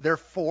 they're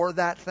for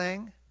that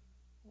thing.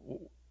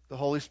 The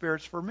Holy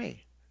Spirit's for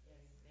me.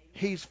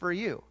 He's for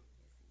you.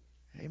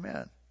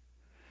 Amen.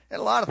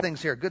 And a lot of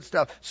things here. Good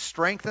stuff.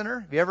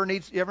 Strengthener. You ever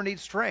need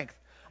strength?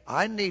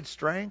 I need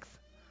strength.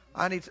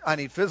 I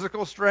need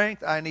physical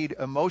strength. I need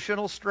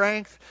emotional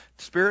strength,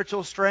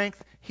 spiritual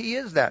strength. He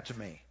is that to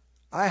me.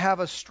 I have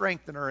a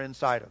strengthener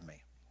inside of me.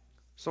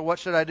 So what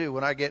should I do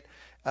when I get,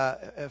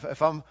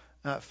 if I'm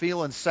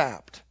feeling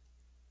sapped?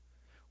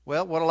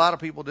 Well, what a lot of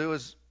people do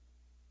is,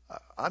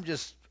 I'm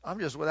just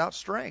without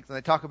strength. And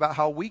they talk about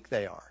how weak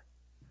they are.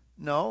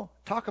 No,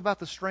 talk about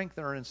the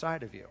strengthener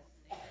inside of you.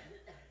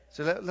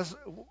 So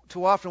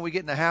too often we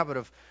get in the habit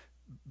of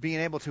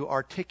being able to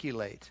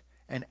articulate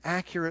and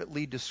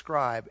accurately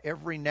describe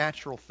every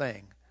natural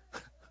thing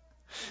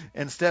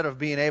instead of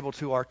being able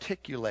to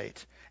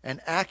articulate and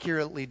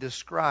accurately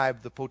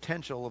describe the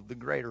potential of the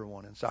greater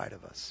one inside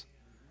of us.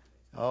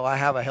 Oh, I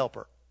have a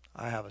helper.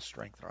 I have a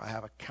strengthener. I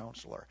have a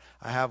counselor.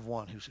 I have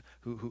one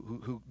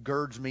who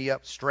girds me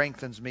up,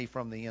 strengthens me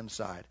from the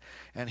inside.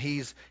 And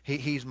he's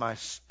my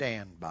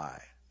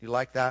standby. You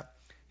like that?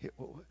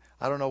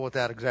 I don't know what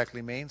that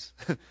exactly means.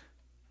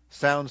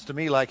 Sounds to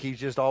me like he's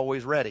just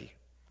always ready.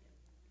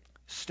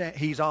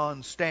 He's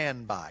on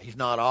standby. He's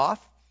not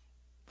off.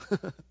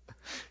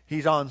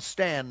 He's on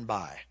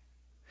standby.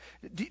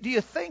 Do you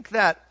think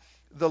that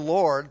the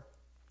Lord,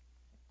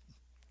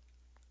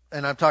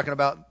 and I'm talking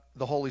about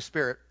the Holy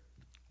Spirit,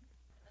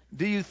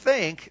 do you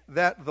think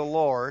that the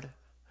Lord,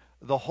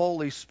 the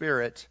Holy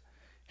Spirit,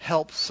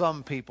 helps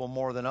some people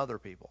more than other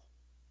people?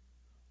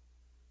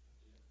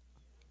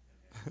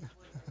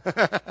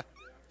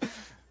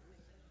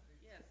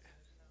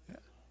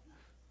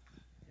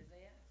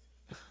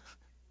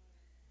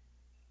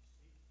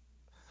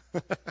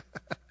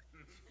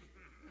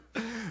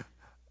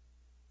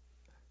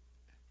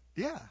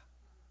 Yeah,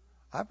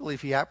 I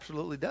believe he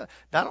absolutely does.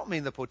 Now, I don't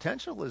mean the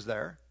potential is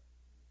there,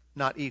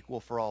 not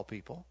equal for all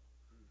people.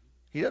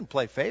 He doesn't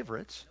play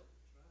favorites.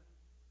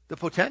 The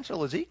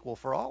potential is equal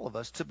for all of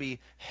us to be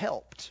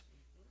helped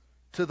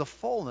to the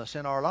fullness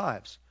in our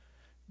lives.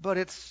 But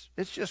it's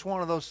just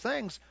one of those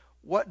things.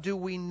 What do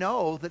we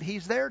know that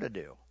he's there to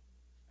do?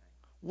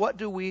 what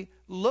do we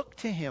look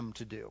to him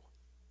to do?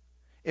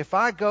 If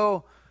I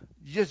go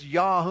just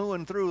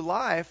yahooing through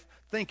life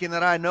thinking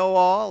that I know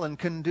all and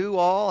can do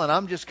all and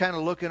I'm just kind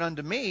of looking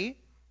unto me,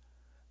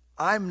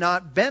 I'm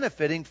not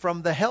benefiting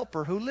from the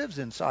helper who lives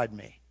inside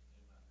me.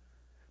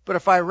 But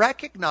if I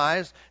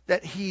recognize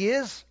that he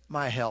is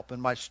my help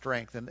and my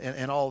strength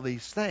and all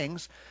these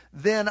things,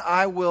 then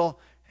I will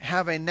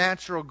have a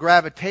natural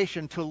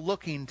gravitation to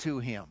looking to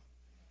him.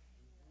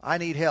 I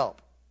need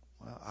help.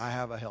 Well, I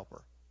have a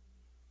helper.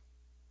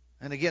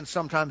 And again,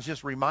 sometimes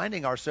just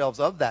reminding ourselves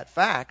of that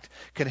fact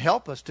can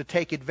help us to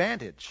take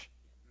advantage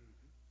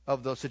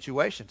of those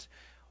situations.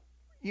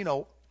 You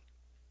know,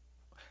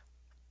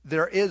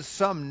 there is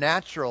some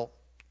natural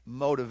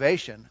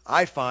motivation,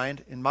 I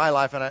find, in my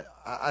life, and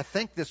I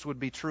think this would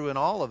be true in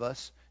all of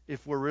us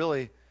if we're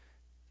really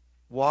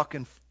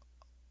walking,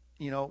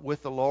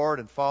 with the Lord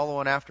and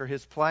following after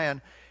his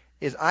plan,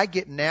 is I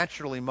get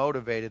naturally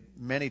motivated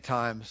many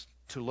times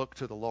to look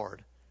to the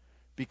Lord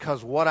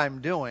because what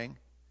I'm doing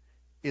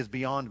is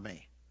beyond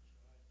me.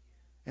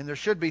 And there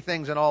should be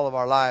things in all of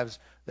our lives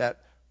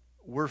that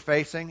we're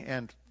facing,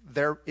 and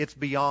it's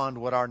beyond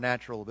what our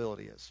natural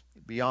ability is,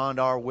 beyond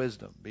our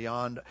wisdom,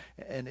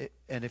 and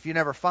if you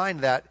never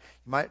find that,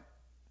 you might,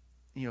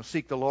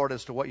 seek the Lord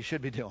as to what you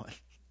should be doing.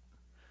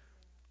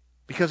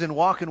 Because in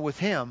walking with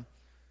him,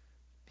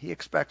 he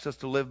expects us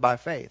to live by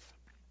faith.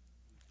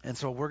 And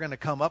so we're going to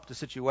come up to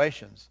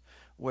situations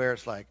where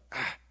it's like,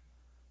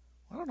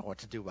 I don't know what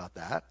to do about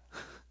that.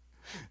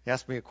 He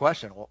asked me a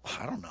question. Well,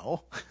 I don't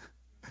know.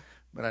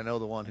 But I know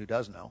the one who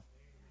does know.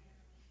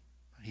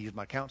 He's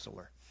my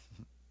counselor.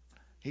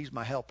 He's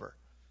my helper.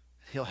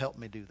 He'll help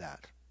me do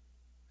that.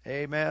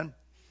 Amen.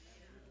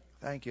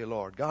 Thank you,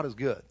 Lord. God is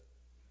good.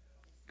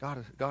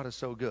 God is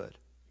so good.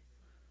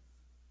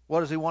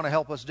 What does he want to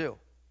help us do?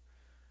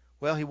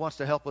 Well, he wants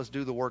to help us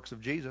do the works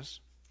of Jesus.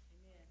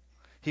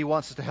 He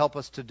wants to help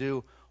us to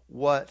do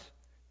what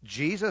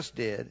Jesus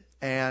did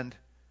and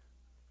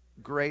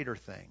greater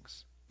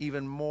things,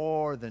 even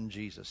more than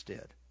Jesus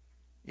did.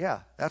 Yeah,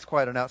 that's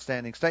quite an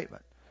outstanding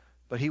statement.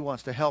 But he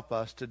wants to help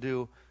us to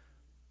do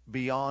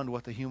beyond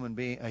what a human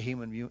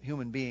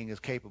being is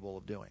capable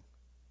of doing.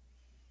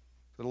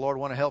 So the Lord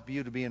want to help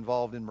you to be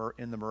involved in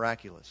the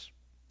miraculous.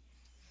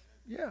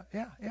 Yeah.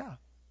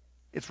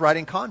 It's right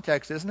in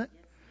context, isn't it?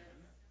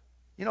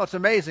 It's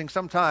amazing.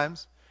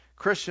 Sometimes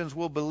Christians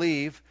will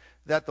believe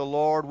that the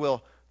Lord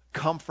will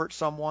comfort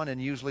someone, and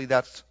usually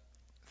that's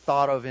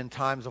thought of in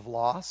times of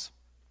loss.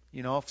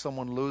 If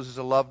someone loses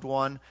a loved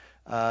one,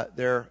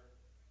 they're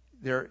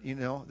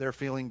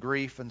feeling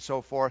grief and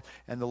so forth,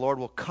 and the Lord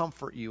will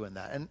comfort you in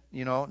that. And,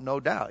 no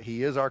doubt,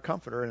 he is our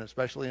comforter, and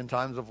especially in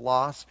times of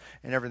loss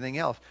and everything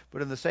else.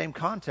 But in the same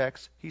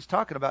context, he's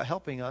talking about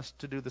helping us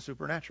to do the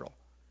supernatural.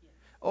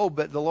 Oh,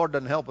 but the Lord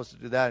doesn't help us to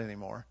do that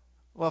anymore.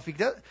 Well, if he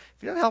doesn't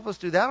help us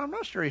do that, I'm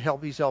not sure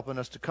he's helping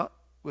us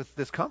with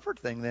this comfort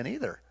thing then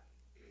either.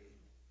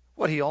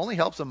 What, he only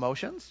helps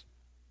emotions?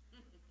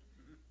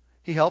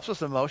 He helps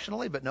us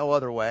emotionally, but no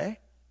other way?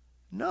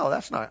 No,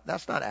 that's not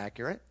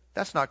accurate.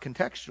 That's not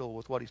contextual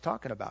with what he's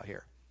talking about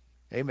here.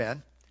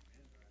 Amen.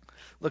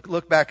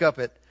 Look back up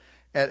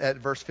at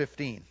verse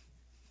 15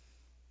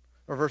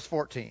 or verse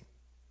 14.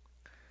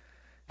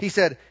 He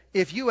said,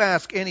 if you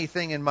ask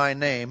anything in my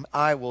name,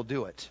 I will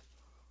do it.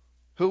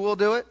 Who will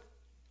do it?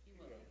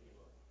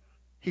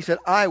 He said,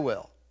 I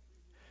will.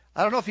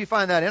 I don't know if you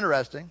find that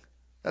interesting.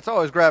 That's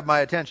always grabbed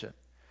my attention.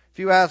 If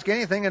you ask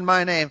anything in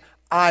my name,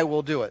 I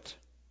will do it.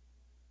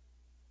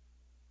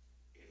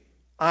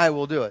 I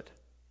will do it.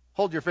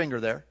 Hold your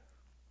finger there.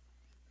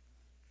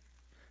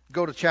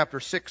 Go to chapter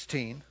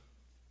 16.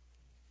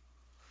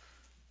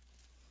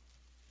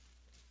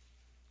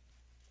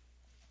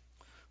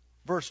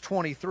 Verse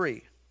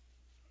 23.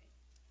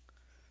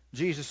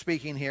 Jesus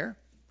speaking here,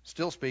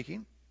 still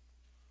speaking.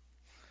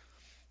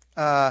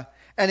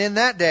 And in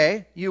that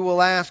day you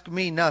will ask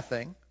me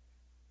nothing.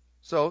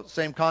 So,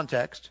 same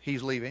context,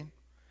 he's leaving.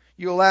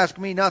 You will ask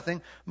me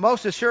nothing.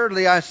 Most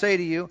assuredly I say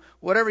to you,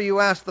 whatever you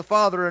ask the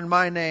Father in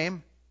my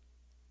name,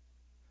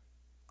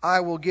 I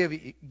will give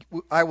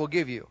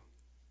you.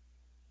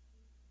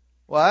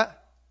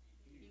 What?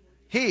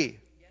 He.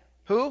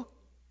 Who?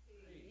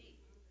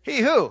 He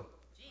who?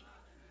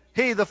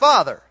 He, the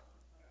Father.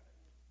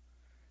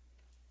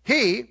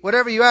 He,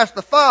 whatever you ask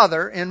the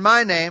Father in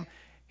my name,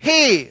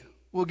 he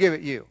will give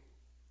it you.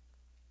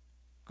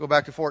 Go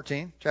back to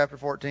 14, chapter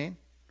 14.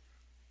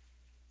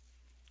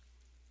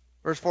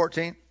 Verse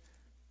 14.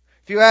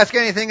 If you ask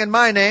anything in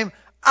my name,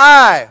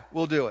 I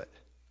will do it.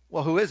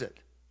 Well, who is it?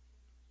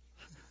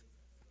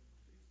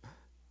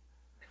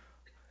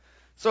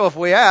 So if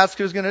we ask,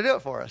 who's going to do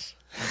it for us?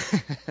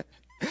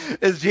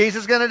 Is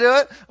Jesus going to do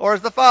it, or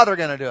is the Father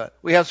going to do it?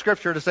 We have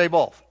Scripture to say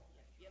both.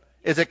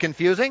 Is it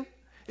confusing?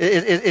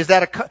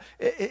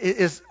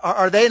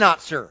 Are they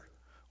not sure?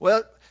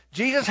 Well,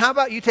 Jesus, how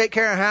about you take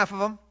care of half of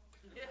them?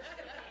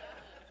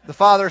 The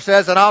Father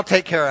says, and I'll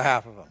take care of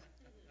half of them.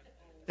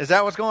 Is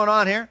that what's going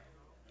on here?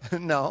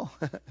 No.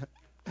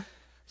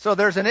 So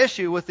there's an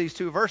issue with these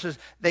two verses.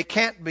 They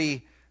can't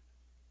be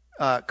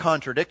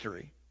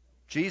contradictory.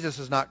 Jesus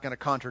is not going to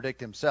contradict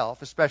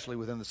himself, especially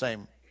within the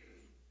same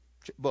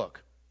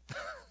book.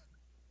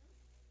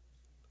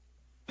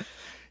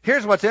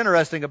 Here's what's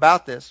interesting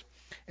about this,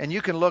 and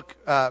you can look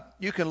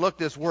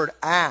this word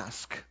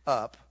ask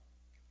up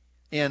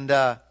in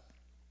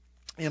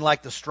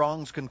like the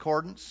Strong's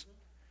Concordance,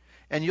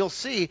 and you'll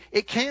see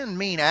it can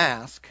mean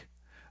ask,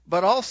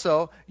 but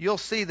also you'll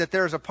see that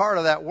there's a part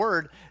of that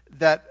word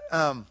that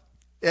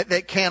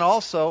that can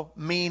also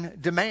mean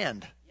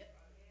demand.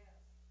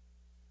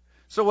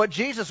 So what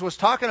Jesus was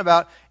talking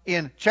about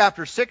in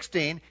chapter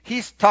 16,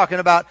 he's talking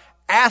about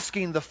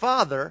asking the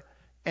Father,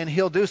 and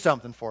he'll do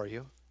something for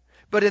you.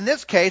 But in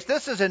this case,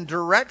 this is in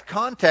direct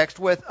context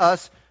with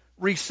us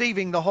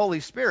receiving the Holy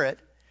Spirit.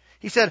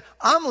 He said,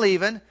 I'm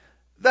leaving.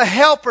 The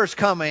Helper's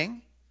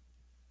coming.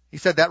 He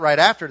said that right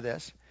after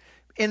this.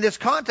 In this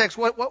context,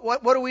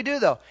 what do we do,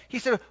 though? He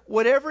said,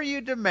 whatever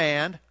you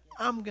demand,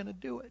 I'm going to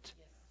do it.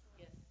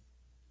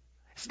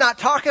 It's not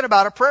talking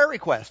about a prayer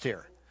request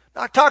here.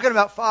 Not talking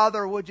about,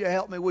 Father, would you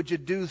help me? Would you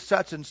do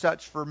such and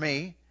such for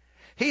me?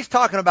 He's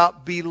talking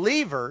about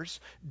believers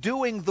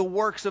doing the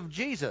works of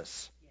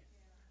Jesus.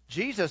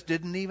 Jesus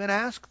didn't even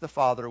ask the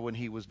Father when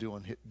he was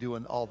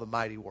doing all the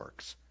mighty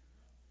works.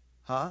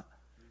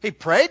 He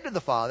prayed to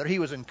the Father. He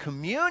was in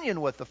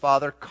communion with the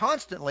Father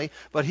constantly,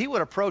 but he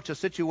would approach a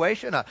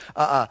situation,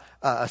 a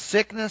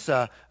sickness,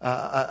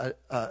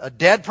 a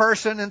dead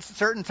person in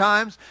certain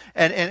times,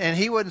 and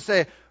he wouldn't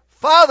say,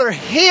 Father,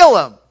 heal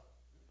him.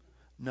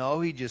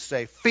 No, he'd just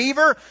say,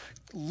 fever,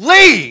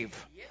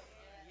 leave.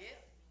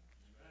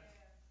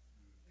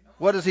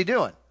 What is he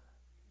doing?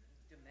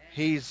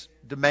 He's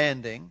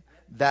demanding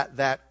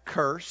that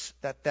curse,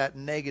 that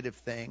negative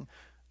thing,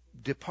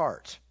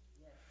 depart.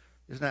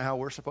 Isn't that how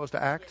we're supposed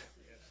to act?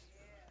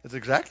 That's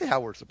exactly how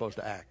we're supposed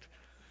to act.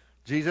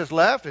 Jesus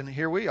left, and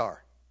here we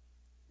are.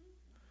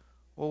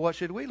 Well, what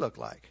should we look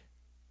like?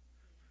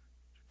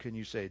 Can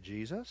you say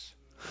Jesus?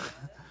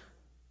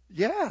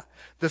 Yeah.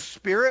 The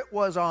Spirit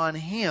was on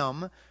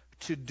him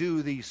to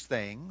do these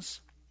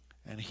things,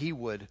 and he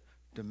would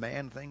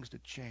demand things to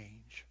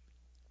change.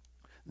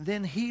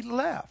 Then he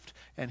left,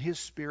 and his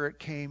Spirit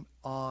came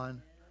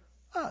on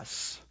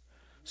us,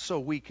 so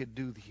we could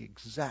do the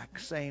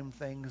exact same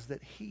things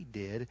that he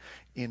did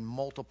in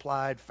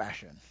multiplied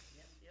fashion.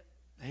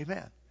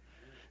 Amen.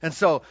 And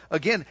so,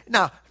 again,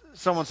 now,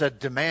 someone said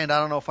demand. I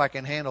don't know if I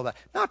can handle that.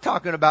 Not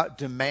talking about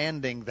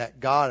demanding that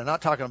God, and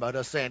not talking about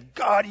us saying,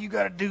 God, you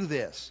got to do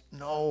this.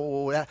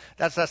 No,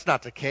 that's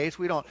not the case.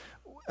 We don't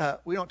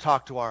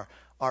talk to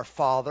our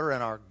Father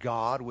and our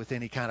God with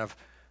any kind of,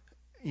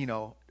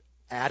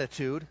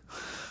 attitude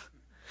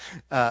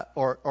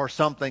or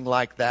something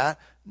like that.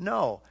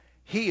 No,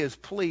 he is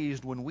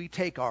pleased when we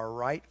take our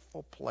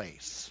rightful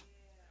place.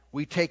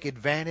 We take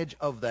advantage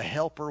of the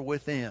Helper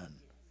within.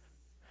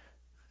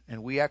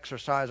 And we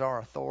exercise our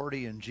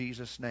authority in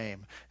Jesus'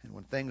 name. And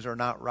when things are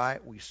not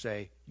right, we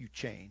say, you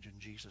change in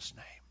Jesus'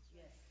 name.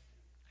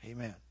 Yes.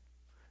 Amen.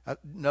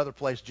 Another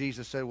place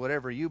Jesus said,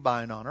 whatever you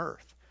bind on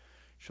earth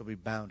shall be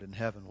bound in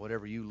heaven.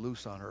 Whatever you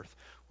loose on earth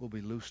will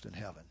be loosed in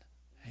heaven.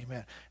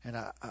 Amen. And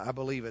I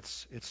believe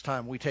it's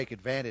time we take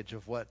advantage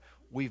of what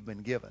we've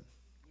been given.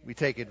 We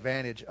take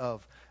advantage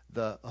of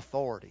the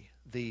authority,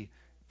 the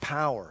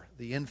power,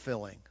 the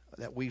infilling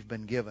that we've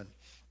been given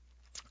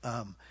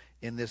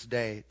in this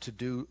day to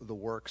do the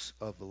works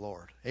of the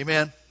Lord.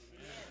 Amen? Amen.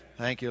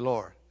 Thank you,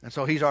 Lord. And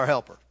so he's our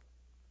helper.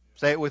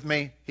 Say it with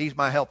me. He's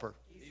my helper.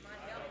 He's my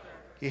helper.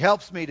 He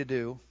helps me to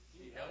do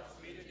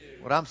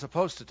what I'm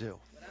supposed to do.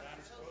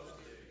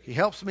 He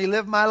helps me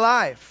live my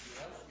life.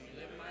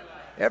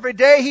 Every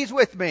day he's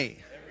with me.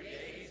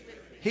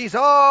 He's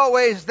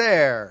always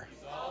there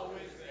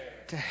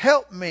to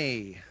help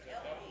me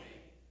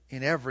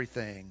in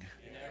everything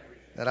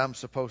that I'm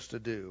supposed to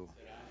do.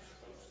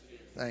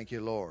 Thank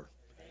you, Lord.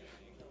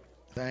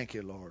 Thank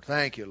you, Lord.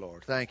 Thank you,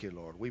 Lord. Thank you,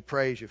 Lord. We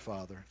praise you,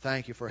 Father.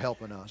 Thank you for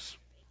helping us.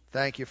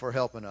 Thank you for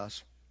helping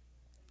us.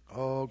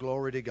 Oh,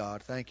 glory to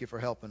God. Thank you for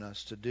helping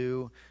us to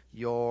do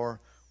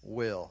your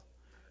will.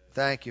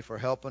 Thank you for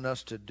helping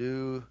us to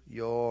do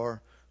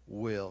your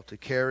will, to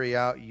carry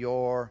out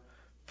your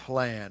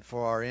plan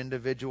for our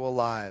individual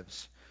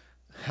lives.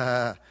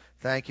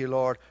 Thank you,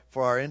 Lord,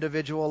 for our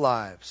individual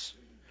lives.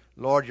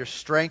 Lord, you're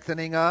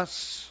strengthening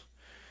us.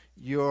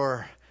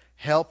 You're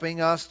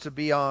helping us to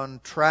be on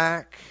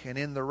track and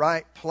in the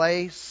right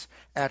place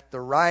at the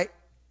right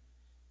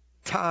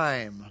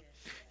time.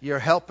 You're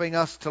helping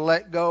us to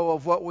let go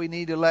of what we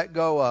need to let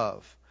go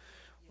of.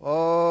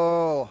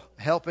 Oh,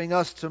 helping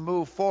us to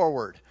move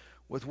forward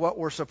with what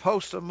we're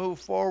supposed to move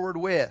forward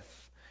with.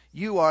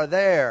 You are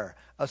there,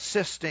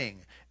 assisting,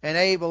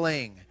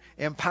 enabling,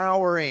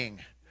 empowering.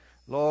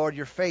 Lord,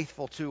 you're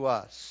faithful to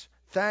us.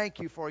 Thank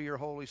you for your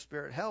Holy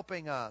Spirit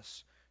helping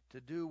us to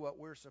do what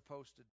we're supposed to do.